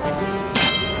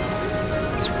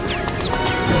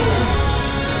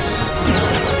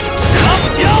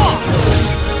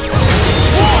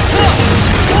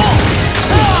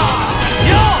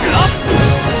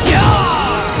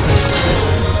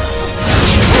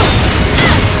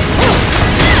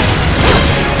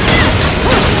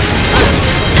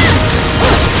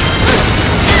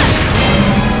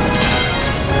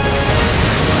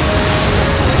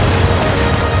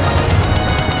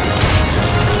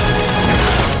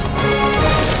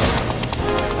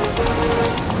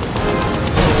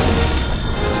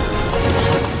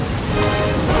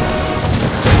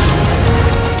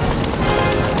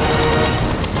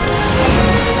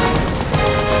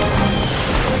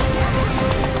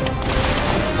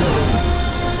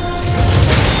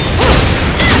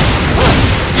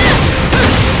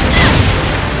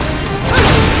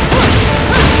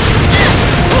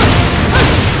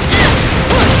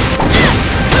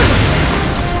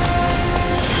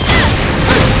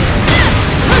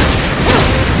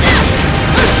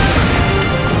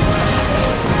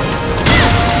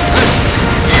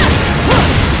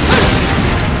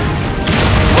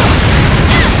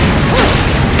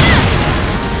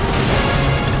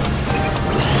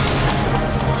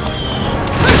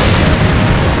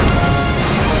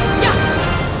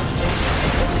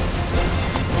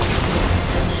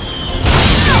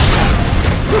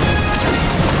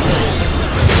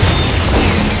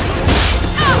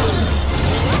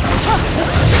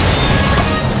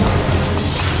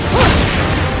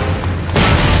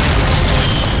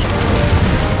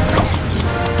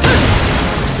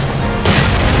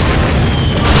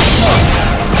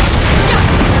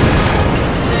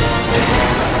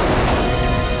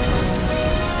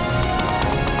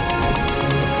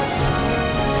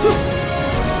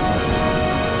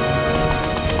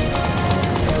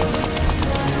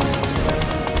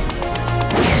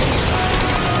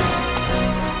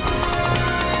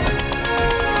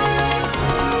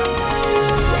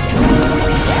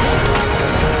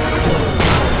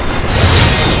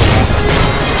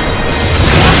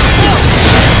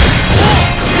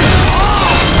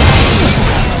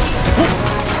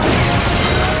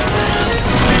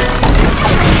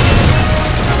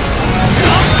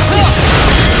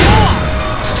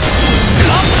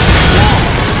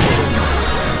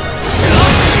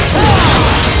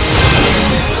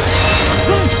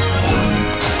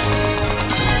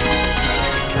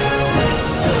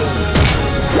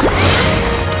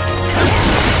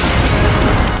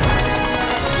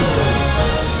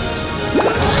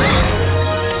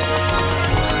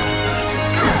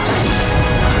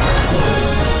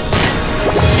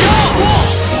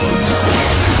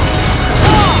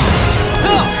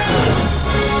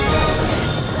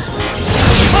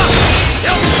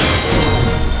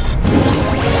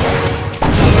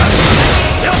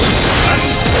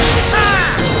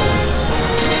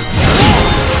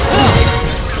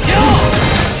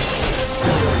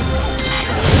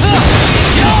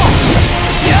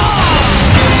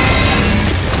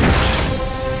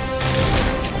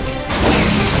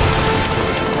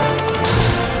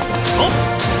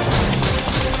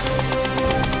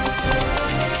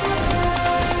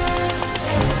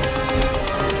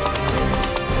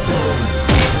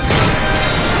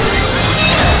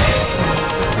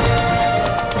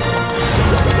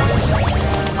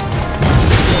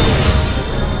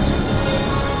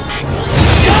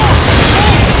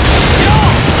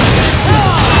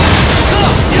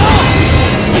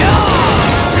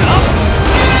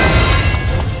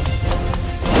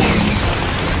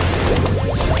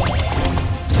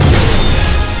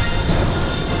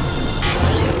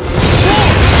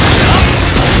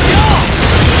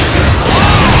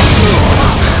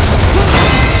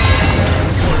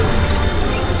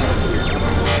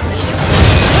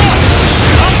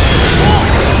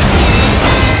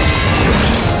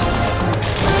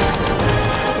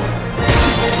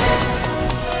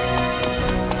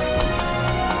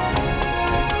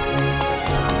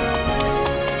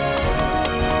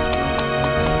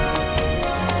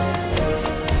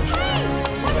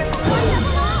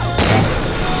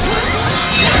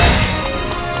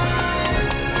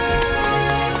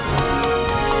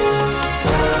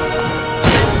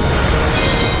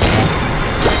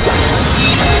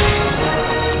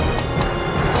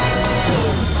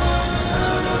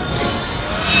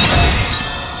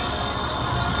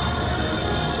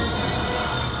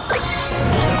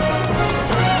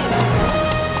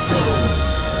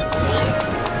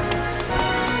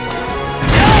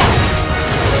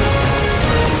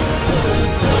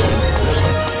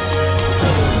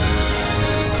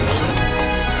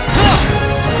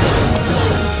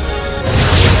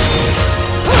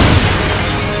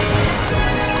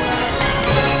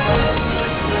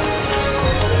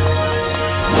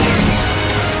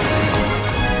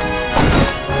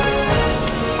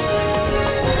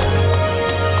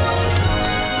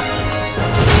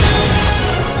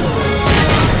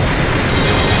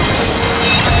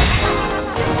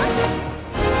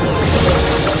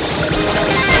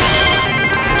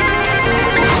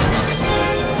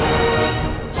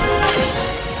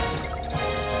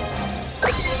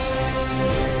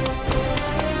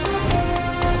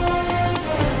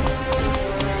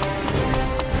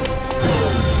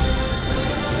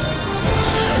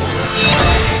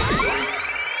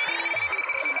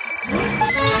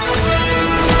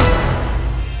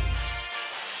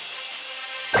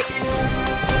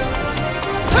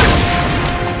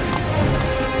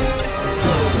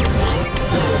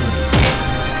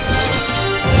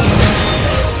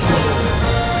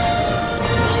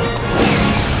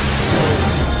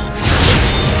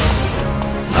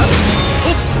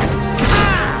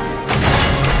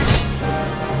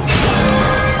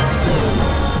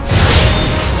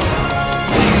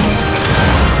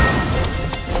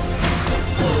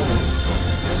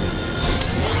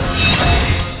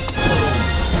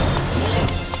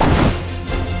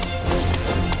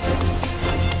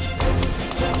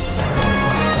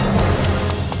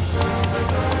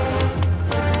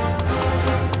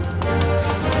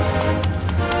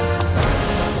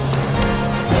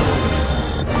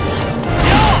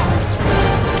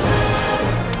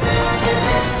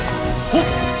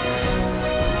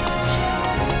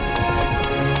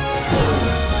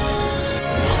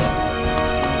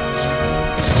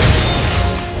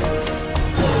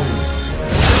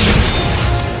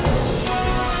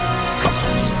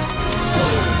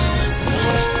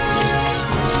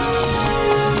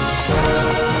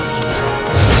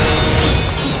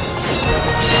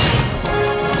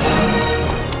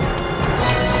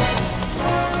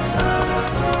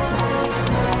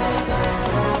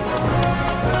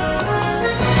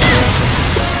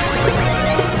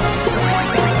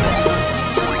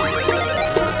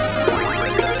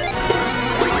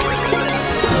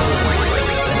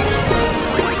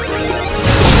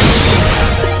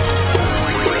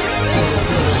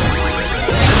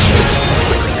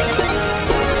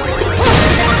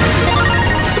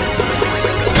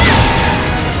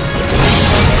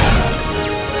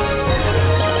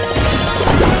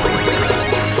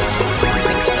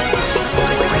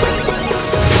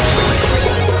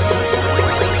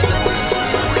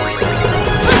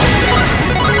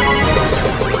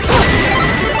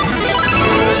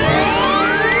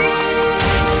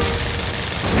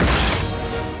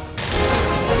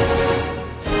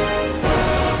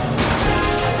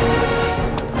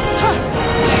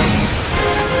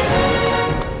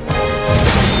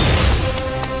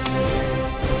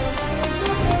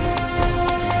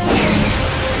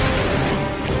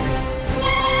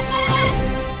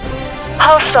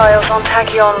 Hostiles on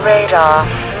Tachyon radar.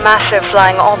 Massive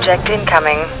flying object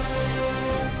incoming.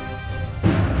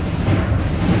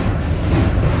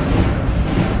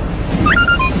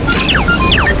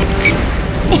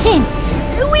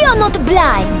 We are not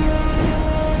blind.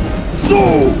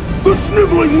 So, the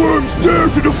sniveling worms dare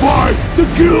to defy the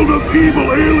guild of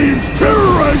evil aliens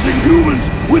terrorizing humans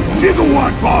with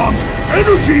gigawatt bombs,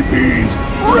 energy beams,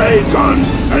 ray guns,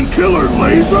 and killer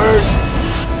lasers?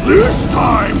 This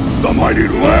time, the mighty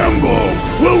Lambo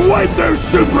will wipe their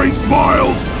simpering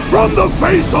smiles from the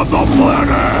face of the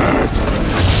planet!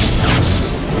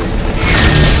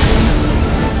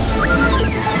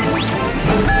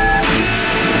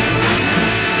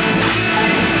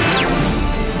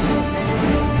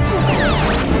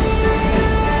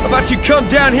 How about you come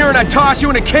down here and I toss you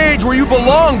in a cage where you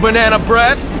belong, Banana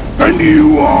Breath? And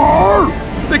you are?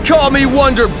 They call me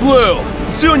Wonder Blue.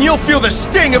 Soon you'll feel the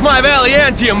sting of my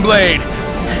Valiantium blade.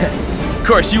 Of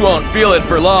course, you won't feel it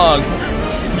for long.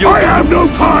 I have no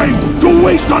time to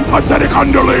waste on pathetic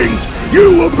underlings!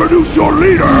 You will produce your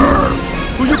leader!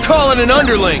 Who you calling an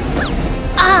underling?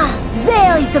 Ah,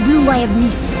 there is the blue I have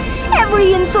missed.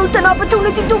 Every insult an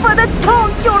opportunity to further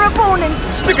taunt your opponent.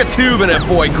 Stick a tube in it,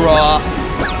 foie gras.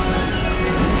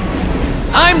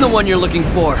 I'm the one you're looking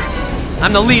for.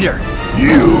 I'm the leader.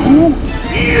 You?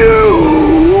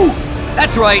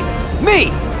 That's right,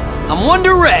 me! I'm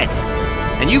Wonder Red.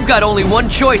 And you've got only one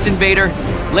choice, Invader.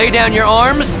 Lay down your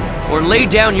arms, or lay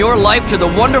down your life to the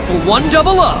wonderful 100.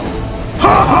 Ha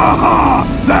ha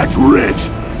ha! That's rich!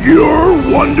 You're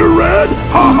Wonder Red?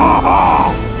 Ha ha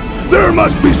ha! There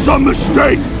must be some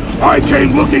mistake! I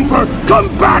came looking for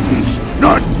combatants,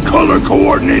 not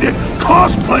color-coordinated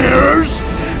cosplayers!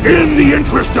 In the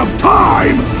interest of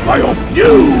time, I hope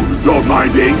you don't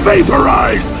mind being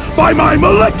vaporized by my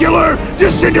molecular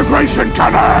disintegration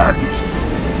cannons!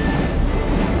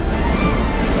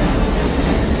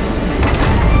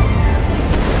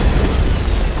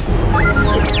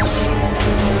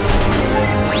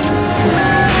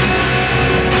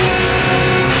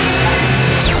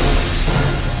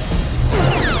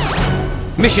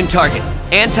 Mission target,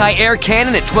 anti-air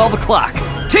cannon at 12 o'clock.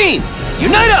 Team,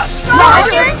 unite up!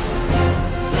 Roger!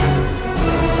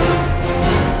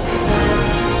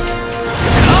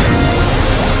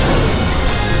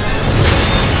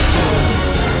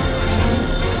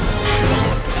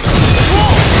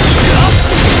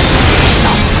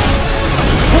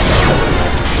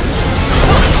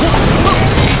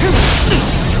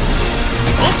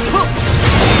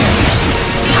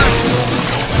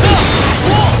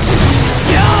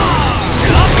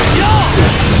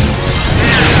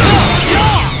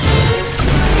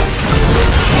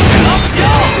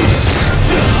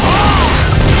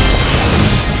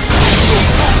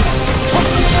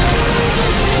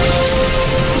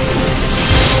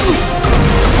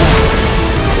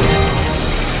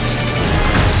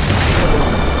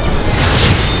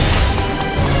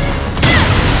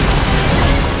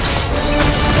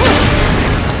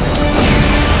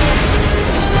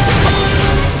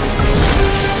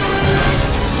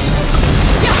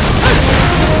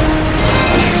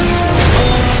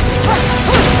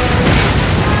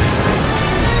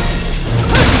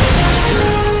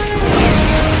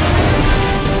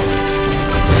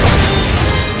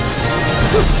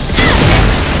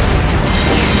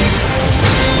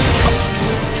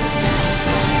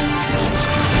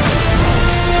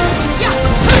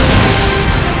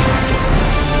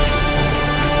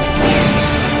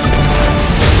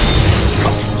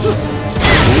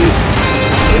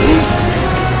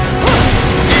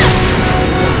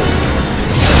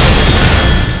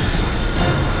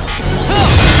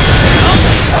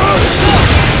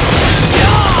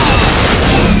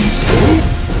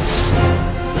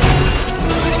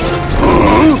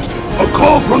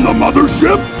 From the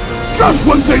mothership? Just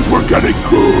when things were getting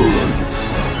good.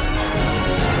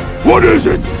 What is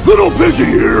it? Little busy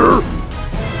here?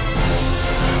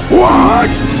 What?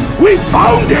 We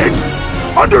found it!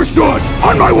 Understood!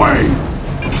 On my way!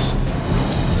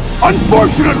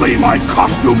 Unfortunately, my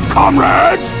costumed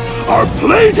comrades, our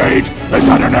playdate is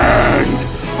at an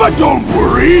end. But don't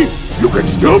worry, you can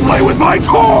still play with my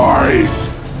toys!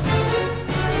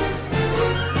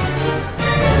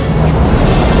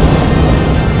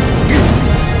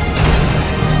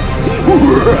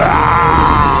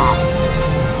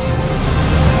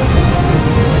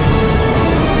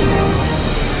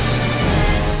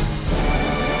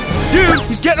 Dude,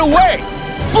 he's getting away!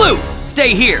 Blue,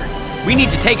 stay here. We need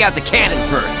to take out the cannon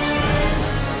first.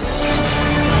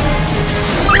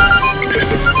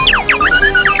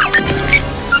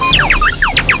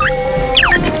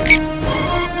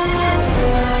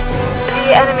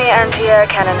 The enemy anti-air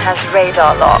cannon has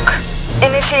radar lock.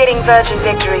 Initiating Virgin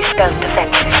Victory stealth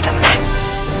defense systems.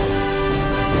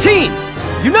 Team,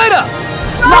 unite up!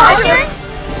 Roger!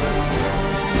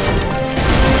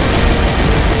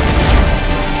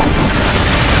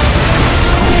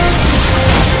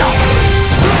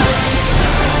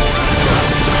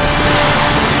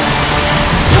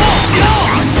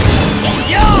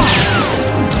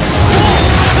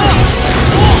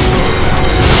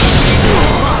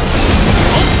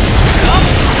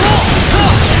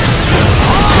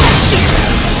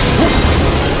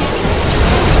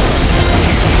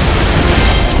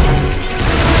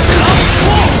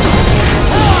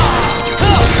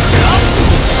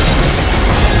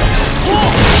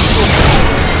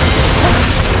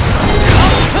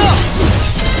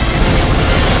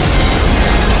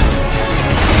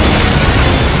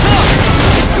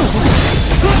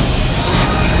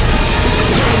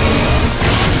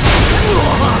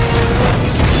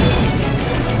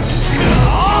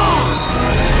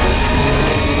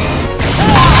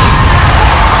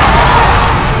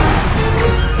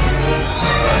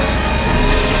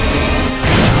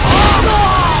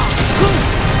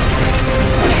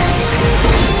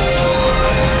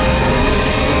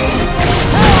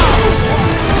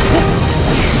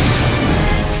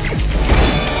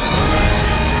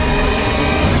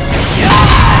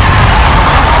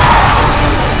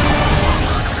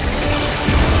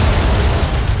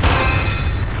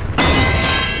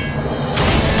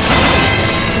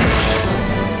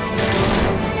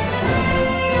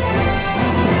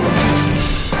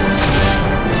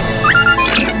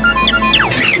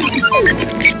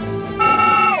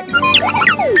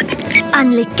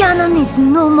 And le cannon is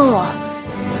no more.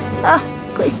 Ah,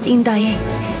 quest'indae.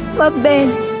 Va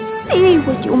bene. See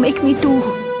what you make me do.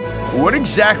 What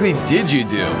exactly did you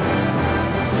do?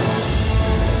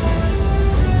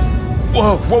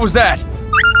 Whoa, what was that?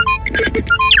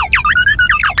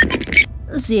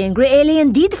 The angry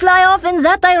alien did fly off in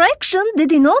that direction, did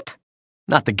he not?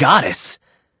 Not the goddess.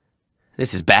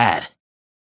 This is bad.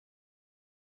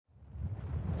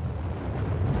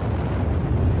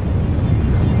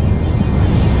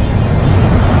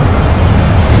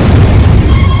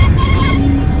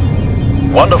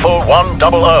 Wonderful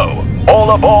 100.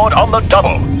 All aboard on the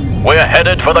double. We're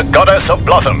headed for the Goddess of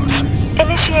Blossoms.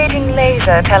 Initiating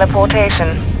laser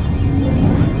teleportation.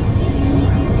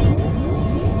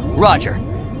 Roger.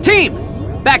 Team,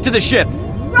 back to the ship.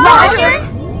 Roger!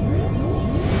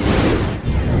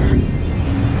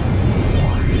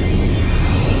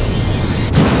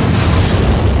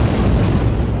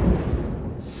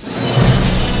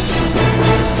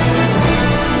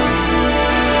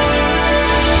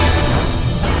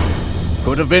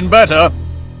 Could have been better.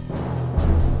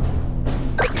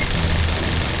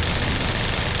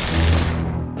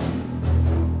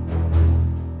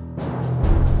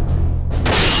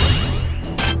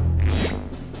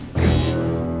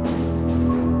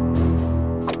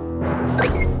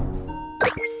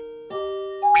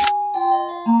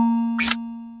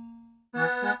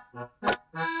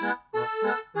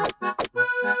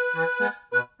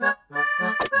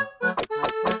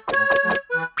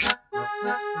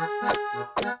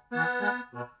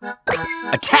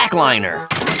 Attack liner.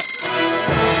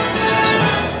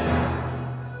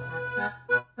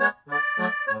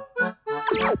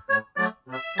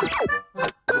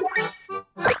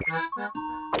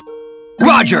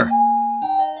 Roger.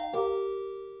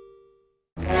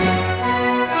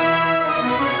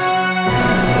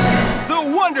 The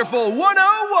wonderful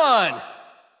 101!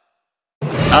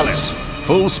 Alice,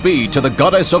 full speed to the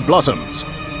Goddess of Blossoms.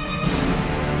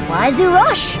 Why the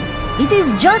rush? It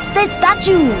is just a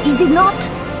statue, is it not?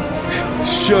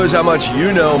 Shows how much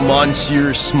you know,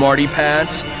 Monsieur Smarty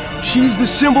Pants. She's the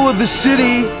symbol of the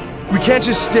city. We can't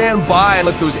just stand by and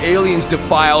let those aliens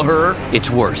defile her.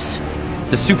 It's worse.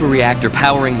 The super reactor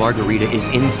powering Margarita is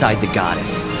inside the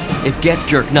goddess. If Geth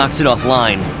Jerk knocks it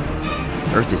offline,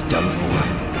 Earth is done for.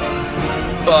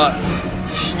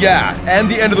 Yeah, and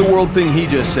the end of the world thing he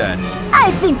just said.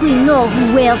 I think we know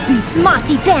who wears these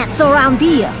smarty pants around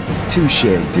here. Touche,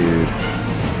 dude.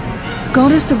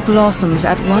 Goddess of Blossoms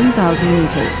at 1,000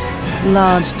 meters.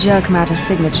 Large jerk matter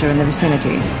signature in the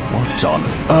vicinity. What on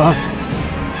earth?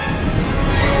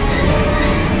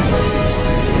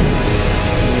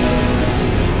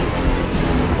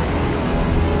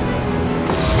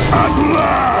 At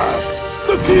last!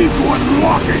 The key to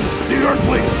unlocking the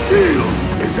Earthling shield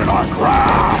is in our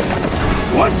grasp!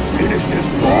 Once it is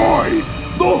destroyed,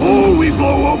 the hole we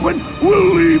blow open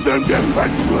will leave them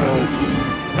defenseless!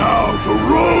 Now to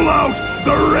roll out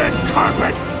the red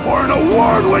carpet for an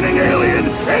award-winning alien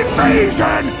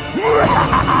invasion!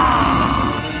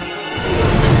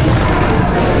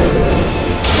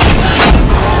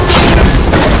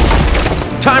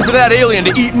 time for that alien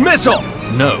to eat missile!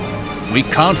 No, we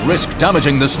can't risk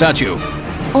damaging the statue.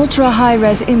 Ultra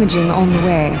high-res imaging on the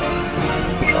way.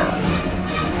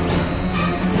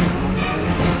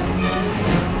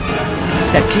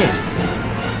 That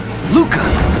kid. Luca!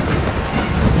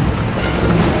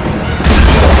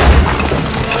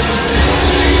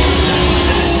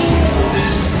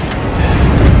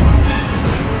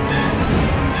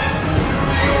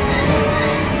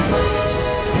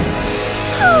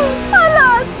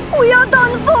 We are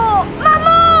done for!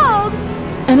 Maman!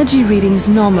 Energy readings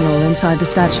nominal inside the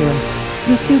statue.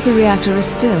 The super reactor is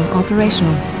still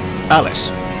operational. Alice,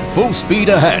 full speed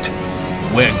ahead.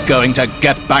 We're going to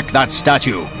get back that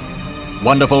statue.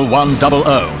 Wonderful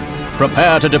 100,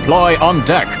 prepare to deploy on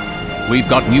deck. We've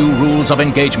got new rules of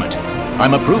engagement.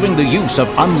 I'm approving the use of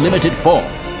unlimited form.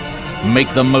 Make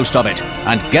the most of it,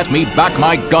 and get me back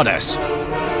my goddess.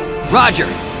 Roger.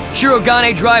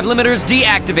 Shirogane drive limiters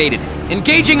deactivated.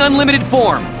 Engaging unlimited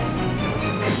form.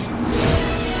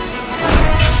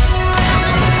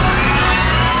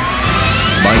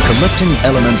 By collecting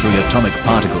elementary atomic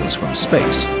particles from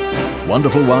space,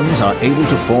 Wonderful Ones are able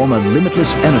to form a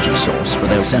limitless energy source for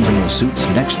their Sentinel suit's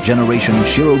next-generation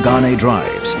Shirogane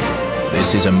drives.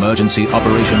 This is Emergency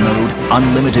Operation Mode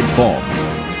Unlimited Form.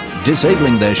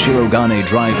 Disabling their Shirogane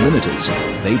drive limiters,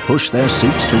 they push their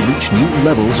suits to reach new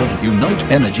levels of Unite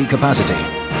energy capacity.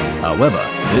 However,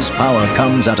 this power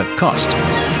comes at a cost.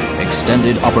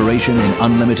 Extended operation in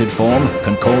unlimited form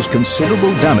can cause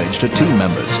considerable damage to team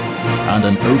members, and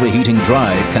an overheating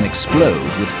drive can explode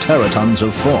with teratons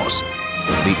of force.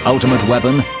 The ultimate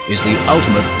weapon is the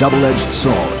ultimate double-edged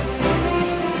sword.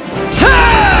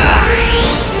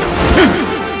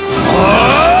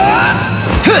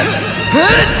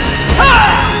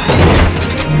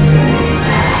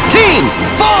 Team,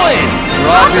 fall in!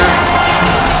 Roger!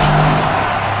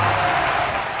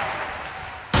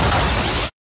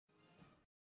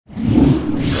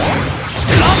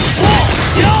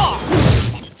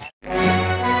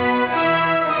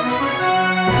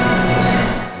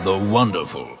 The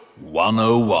Wonderful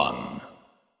 101.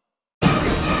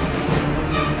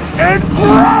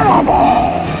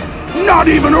 Incredible! Not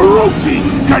even Orochi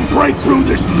can break through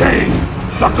this thing!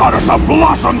 The Goddess of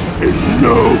Blossoms is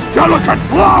no delicate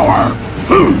flower!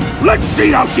 Let's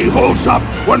see how she holds up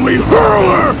when we hurl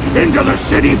her into the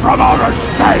city from outer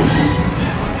space!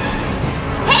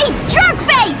 Hey,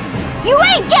 jerkface! You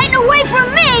ain't getting away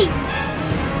from me!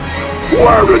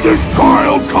 Where did this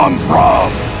child come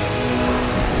from?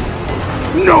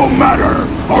 No matter,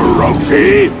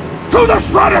 Orochi! To the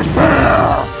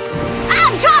stratosphere!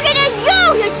 I'm talking to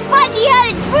you, you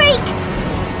spiky-headed freak!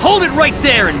 Hold it right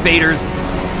there, invaders!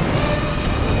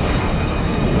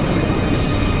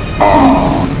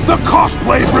 The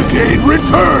cosplay brigade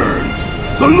returns!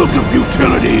 The look of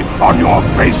futility on your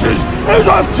faces is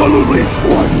absolutely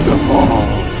wonderful!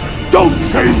 Don't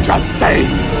change a thing!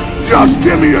 Just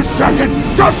give me a second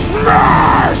to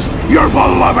smash your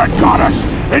beloved goddess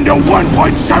into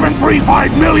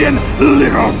 1.735 million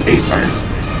little pieces!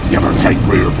 Give or take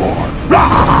 3 or 4.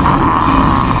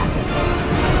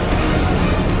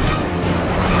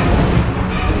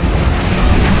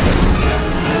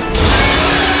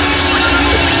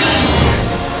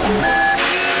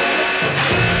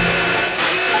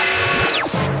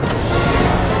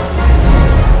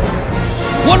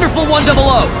 Wonderful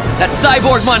 100! That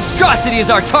cyborg monstrosity is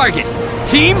our target!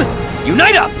 Team,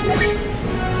 unite up!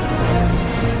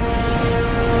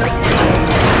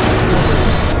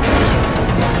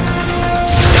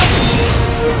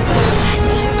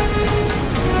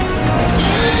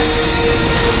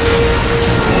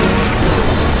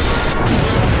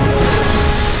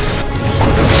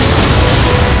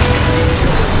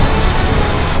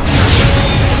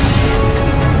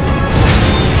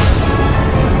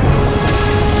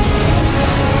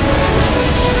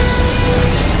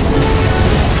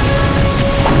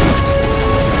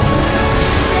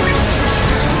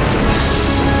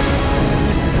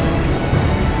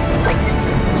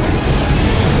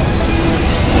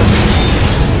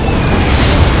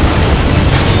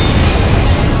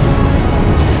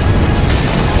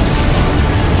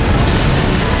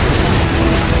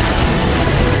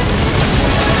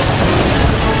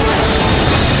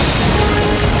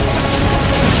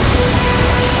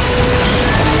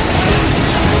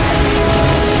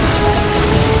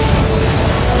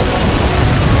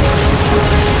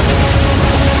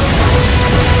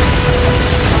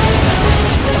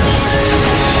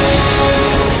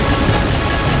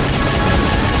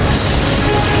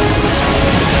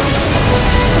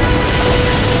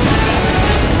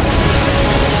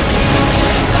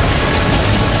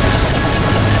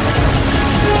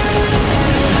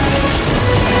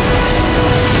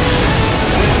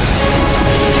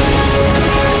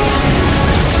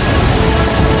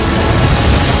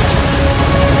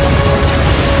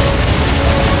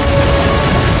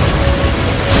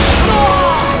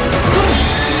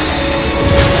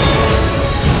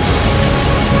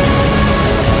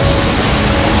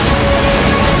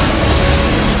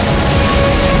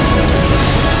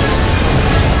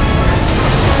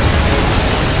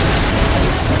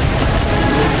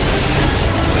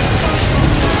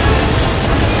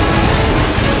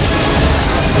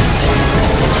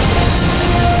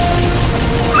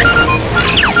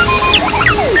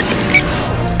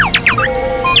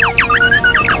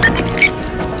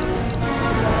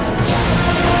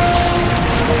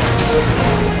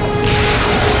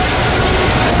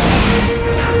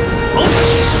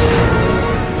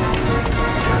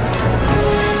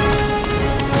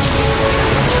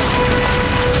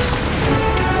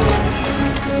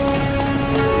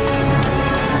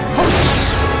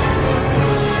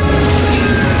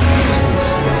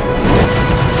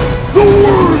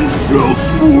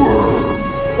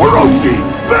 Orochi,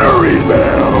 bury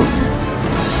them!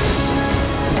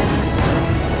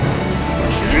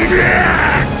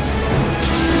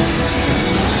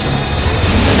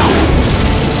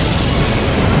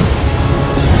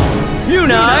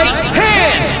 Unite hand!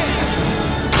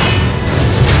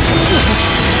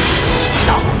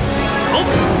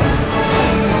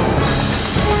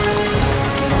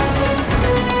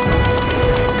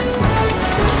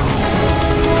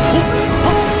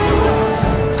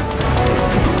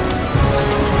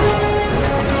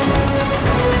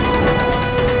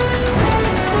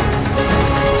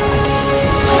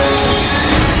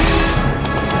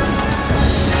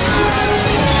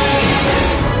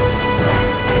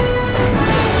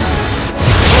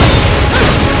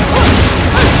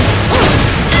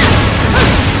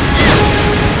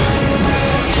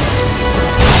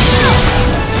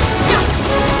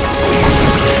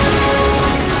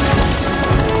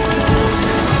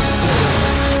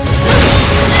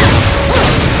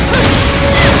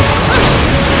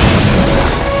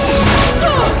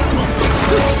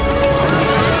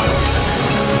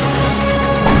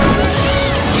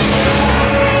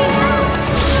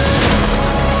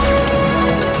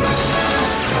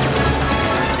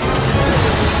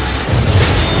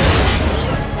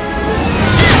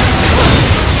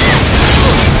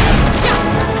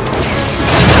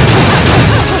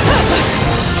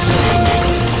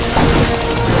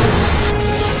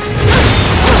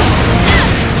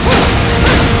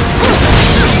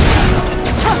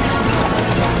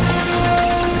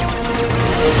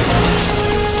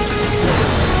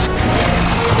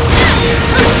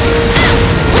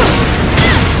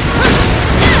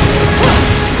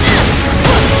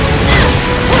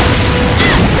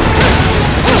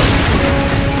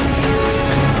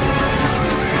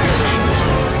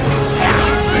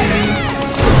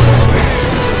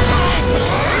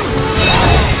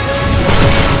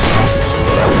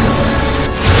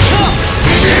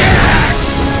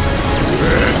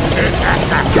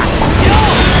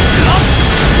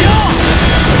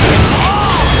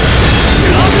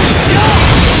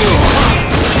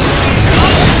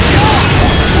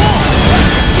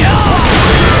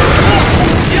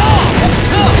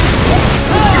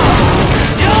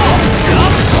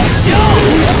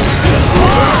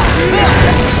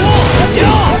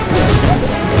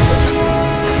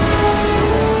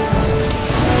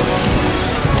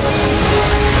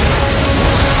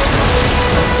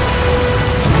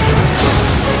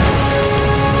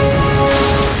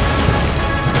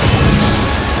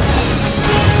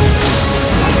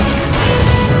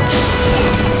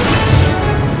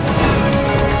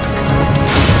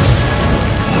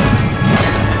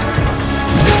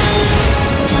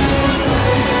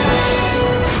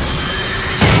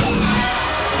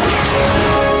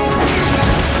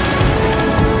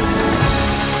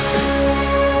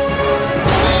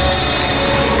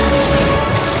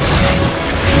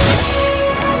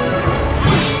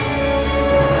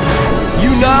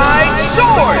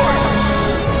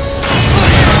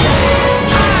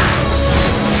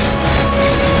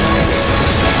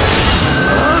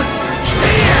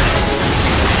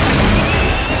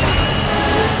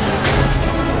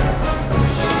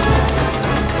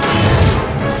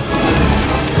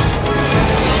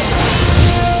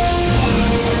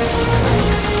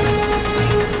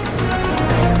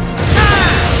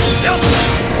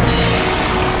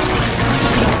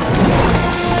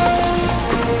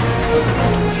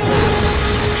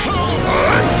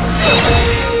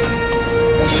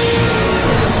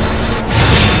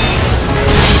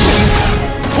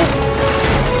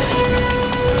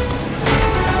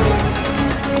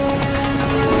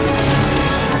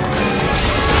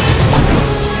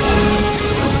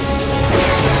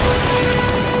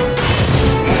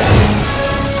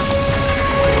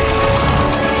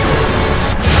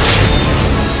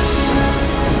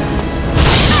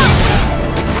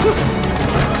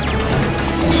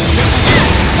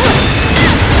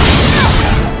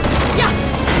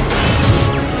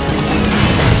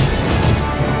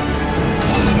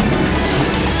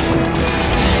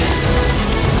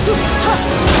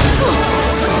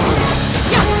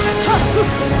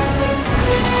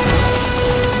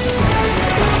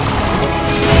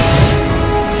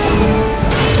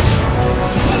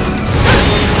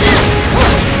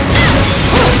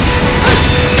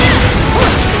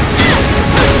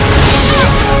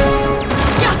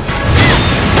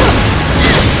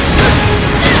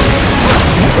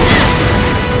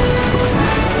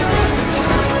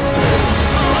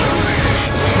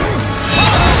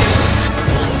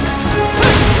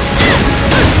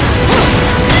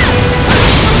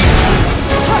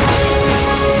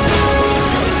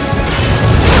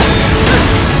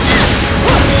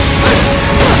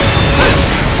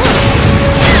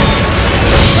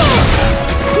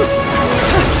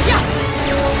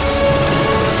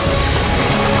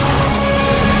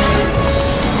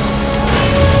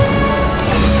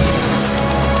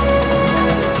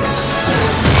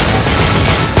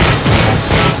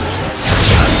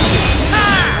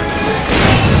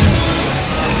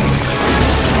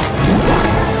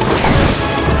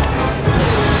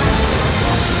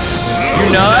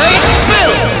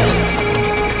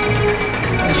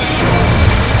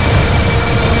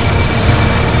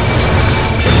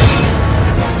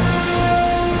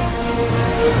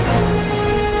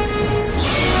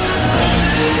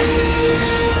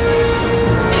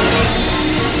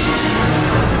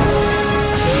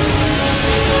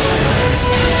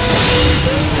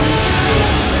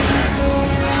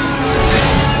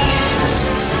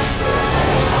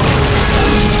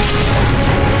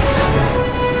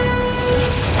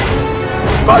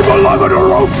 beloved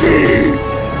Orochi!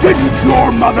 Didn't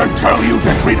your mother tell you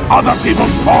to treat other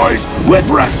people's toys with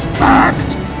respect?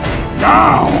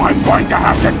 Now I'm going to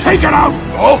have to take it out!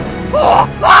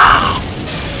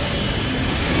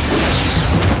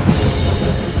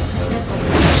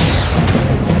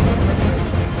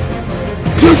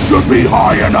 This should be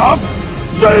high enough!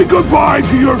 Say goodbye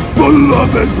to your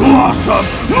beloved Blossom!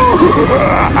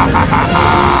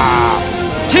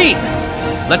 Team!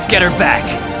 Let's get her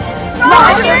back!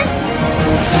 Roger!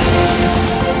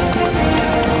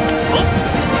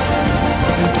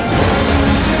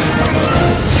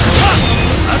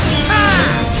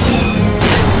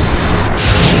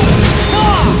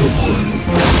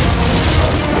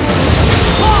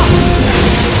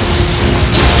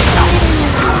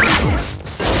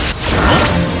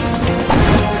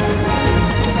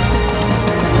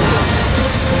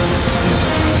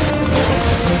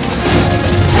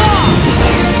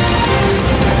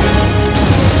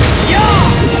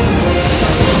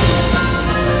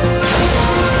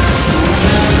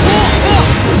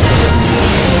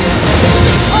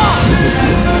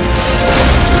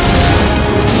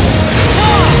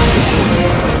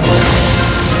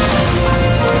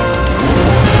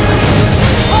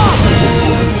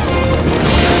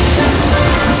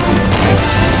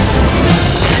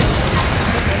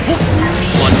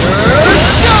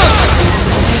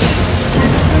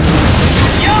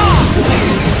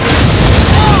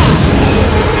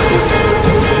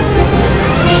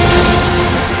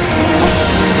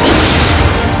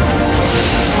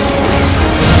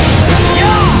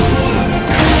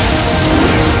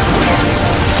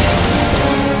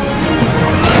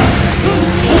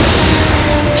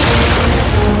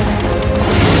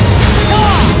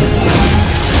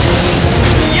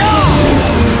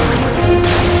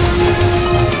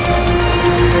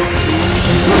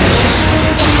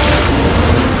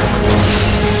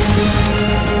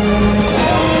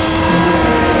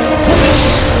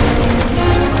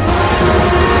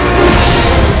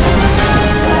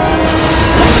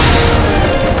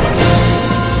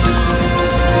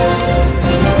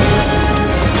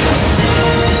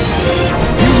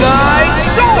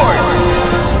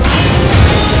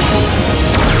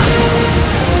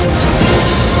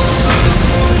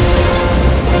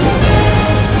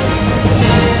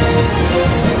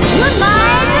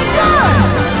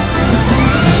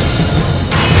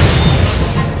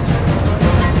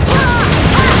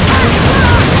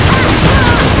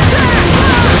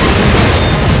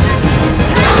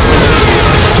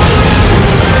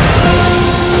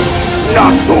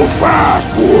 Not so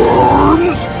fast,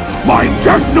 worms! My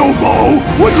Technobo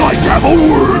would like to have a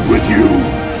word with you,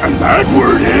 and that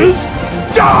word is...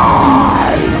 die!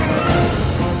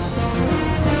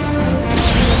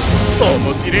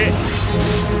 面白い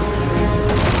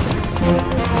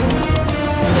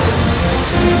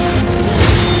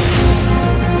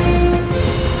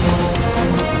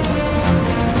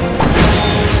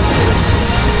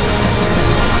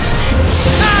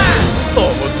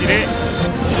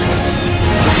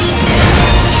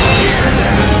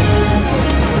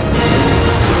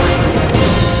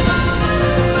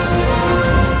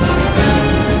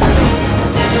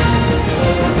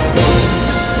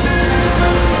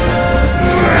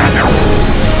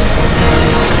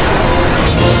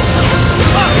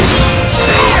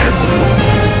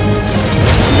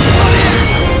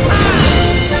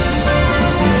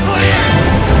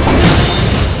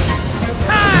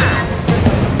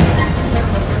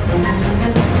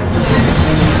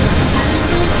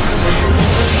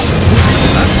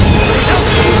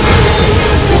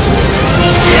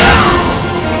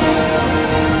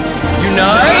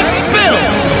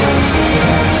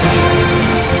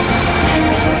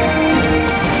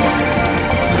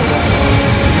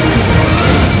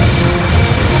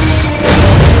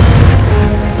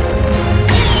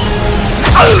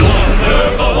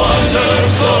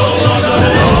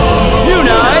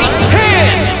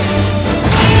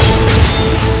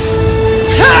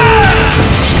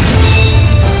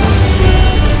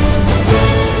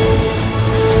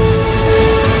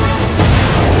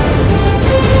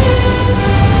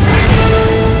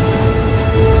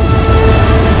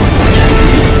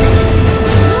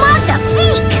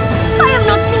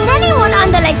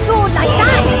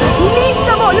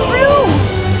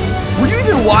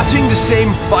Watching the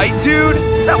same fight, dude?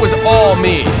 That was all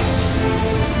me.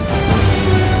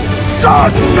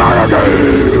 Shenanigans!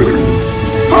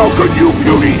 How could you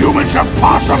beauty humans have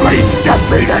possibly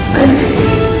defeated me?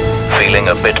 Feeling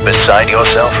a bit beside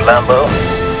yourself, Lambo?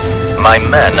 My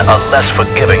men are less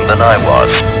forgiving than I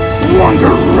was.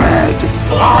 Wonder Red,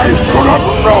 I should have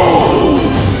known!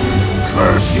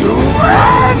 Curse you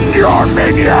and your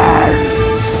minions!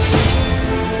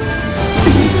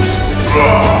 Dude,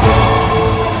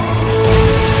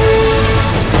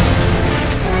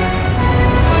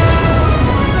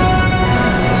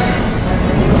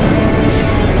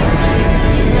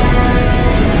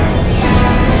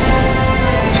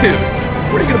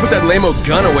 where are you gonna put that lame-o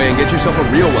gun away and get yourself a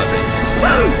real weapon?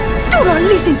 Do not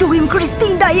listen to him,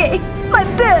 Christine Daae! My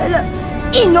belle!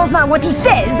 He knows not what he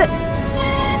says!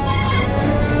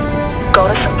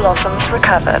 Goddess of Blossoms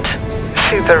recovered.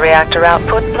 Super reactor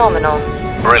output nominal.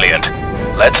 Brilliant.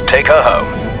 Let's take her home.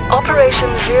 Operation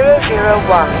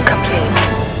 001 complete.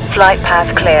 Flight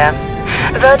path clear.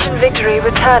 Virgin Victory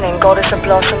returning Goddess of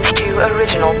Blossoms to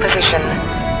original position.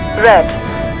 Red,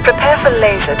 prepare for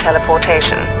laser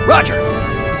teleportation. Roger!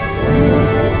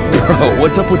 Bro,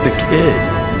 what's up with the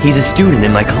kid? He's a student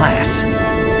in my class.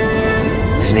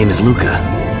 His name is Luca.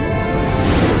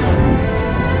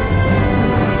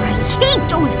 I hate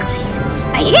those guys!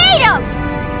 I hate them!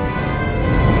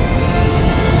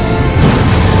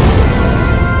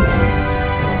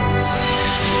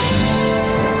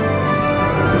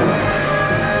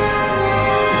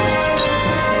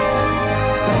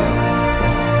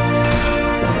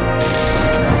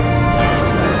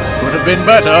 Could have been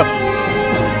better.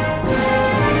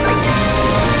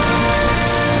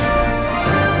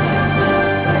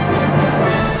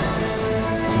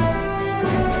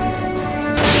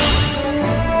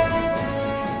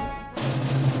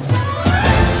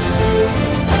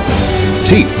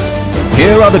 Team,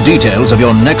 here are the details of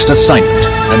your next assignment.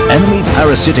 An enemy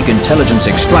parasitic intelligence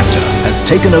extractor has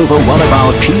taken over one of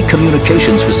our key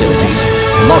communications facilities,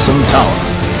 Blossom Tower.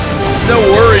 No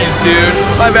worries, dude.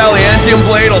 My Valiantium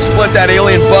blade will split that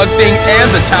alien bug thing and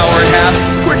the tower in half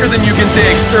quicker than you can say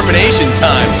extermination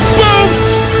time. Boom!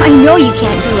 I know you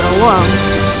can't do it alone.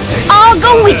 I'll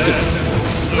go with you.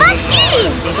 But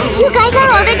please, you guys are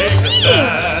already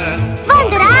here.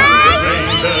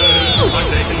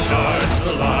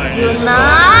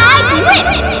 Unite with!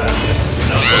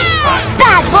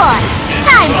 Bad boy!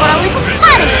 Time for a little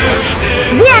punishment!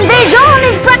 The invasion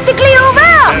is practically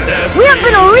over! We have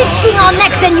been risking our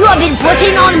necks and you have been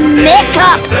putting on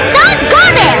makeup! Don't go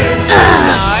there!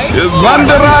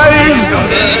 Vandalize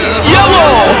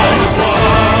yellow!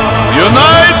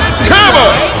 Unite cover!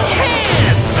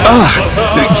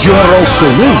 You are also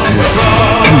late.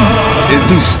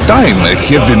 This time I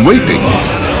have been waiting.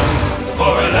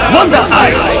 Wonder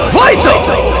Eyes, vital!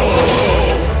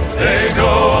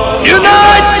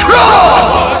 Unite,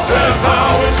 crawl!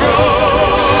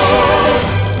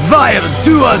 Vile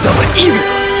doers of evil,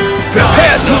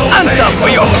 prepare to answer for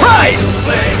your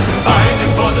crimes!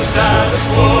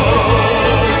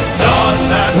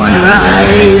 Wonder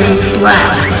Eyes,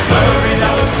 black.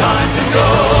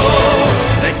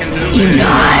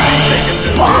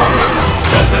 Unite, bomb.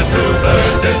 Just as super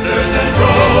sisters and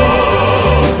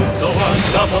bros. The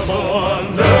unstoppable,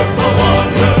 wonderful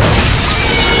wonder.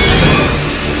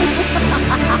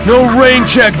 No rain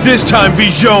check this time,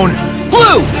 Vision!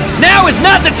 Blue, now is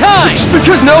not the time! Just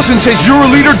because Nelson says you're a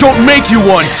leader, don't make you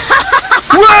one!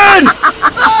 Red!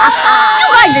 You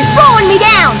guys are slowing me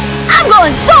down! I'm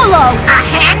going solo! A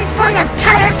handful of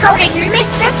color-coded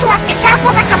misfits wants to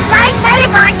tackle the combined might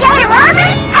of our entire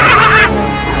army?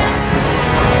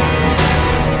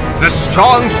 The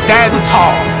strong stand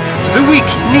tall, the weak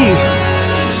kneel.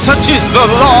 Such is the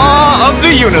law of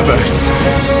the universe.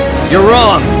 You're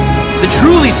wrong. The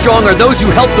truly strong are those who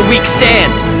help the weak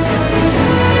stand.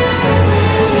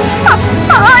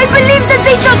 I believe that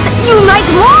they just unite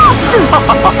morphed!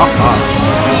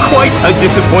 Quite a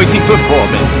disappointing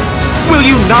performance. Will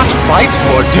you not fight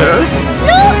for dearth?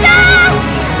 Luca!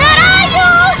 Where are you?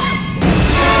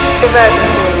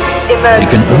 Emergency. They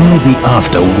can only be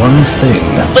after one thing.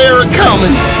 They're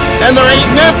coming, and there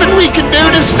ain't nothing we can do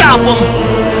to stop them.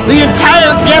 The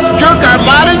entire Death Jerk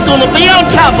Armada's gonna be on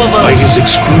top of us. By his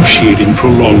excruciating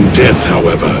prolonged death,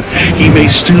 however, he may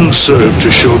still serve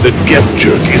to show that Death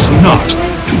Jerk is not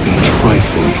to be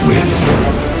trifled with.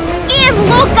 Give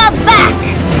Luca back!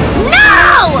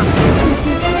 No! This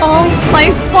is all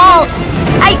my fault.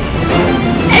 I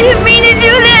didn't mean to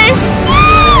do this.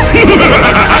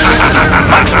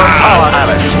 Maximum power,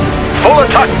 Alex. Full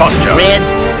attack posture. Red,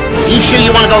 you sure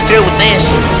you want to go through with this?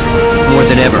 More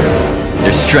than ever,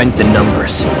 there's strength in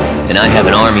numbers, and I have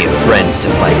an army of friends to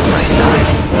fight at my side.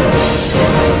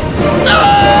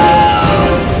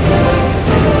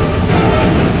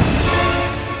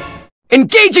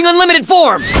 Engaging unlimited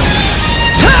form!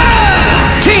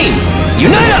 Team,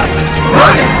 unite up!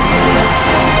 Right!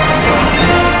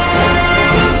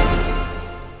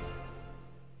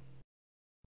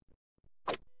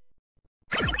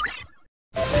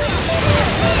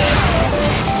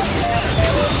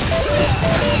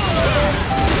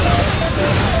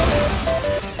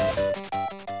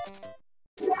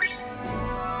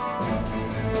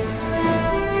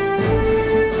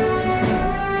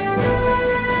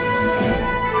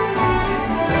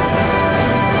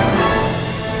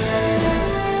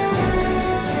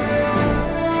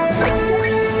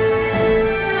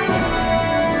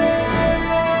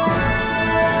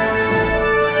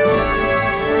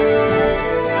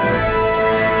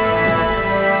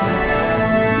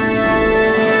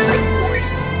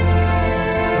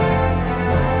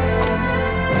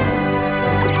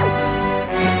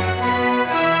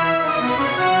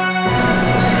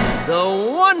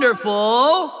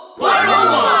 wonderful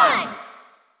 101!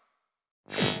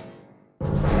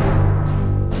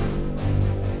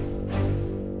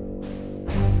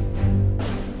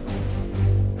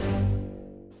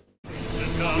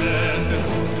 Just come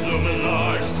in, looming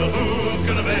large, so who's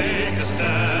gonna make a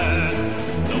stand?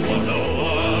 The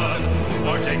 101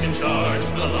 are taking charge.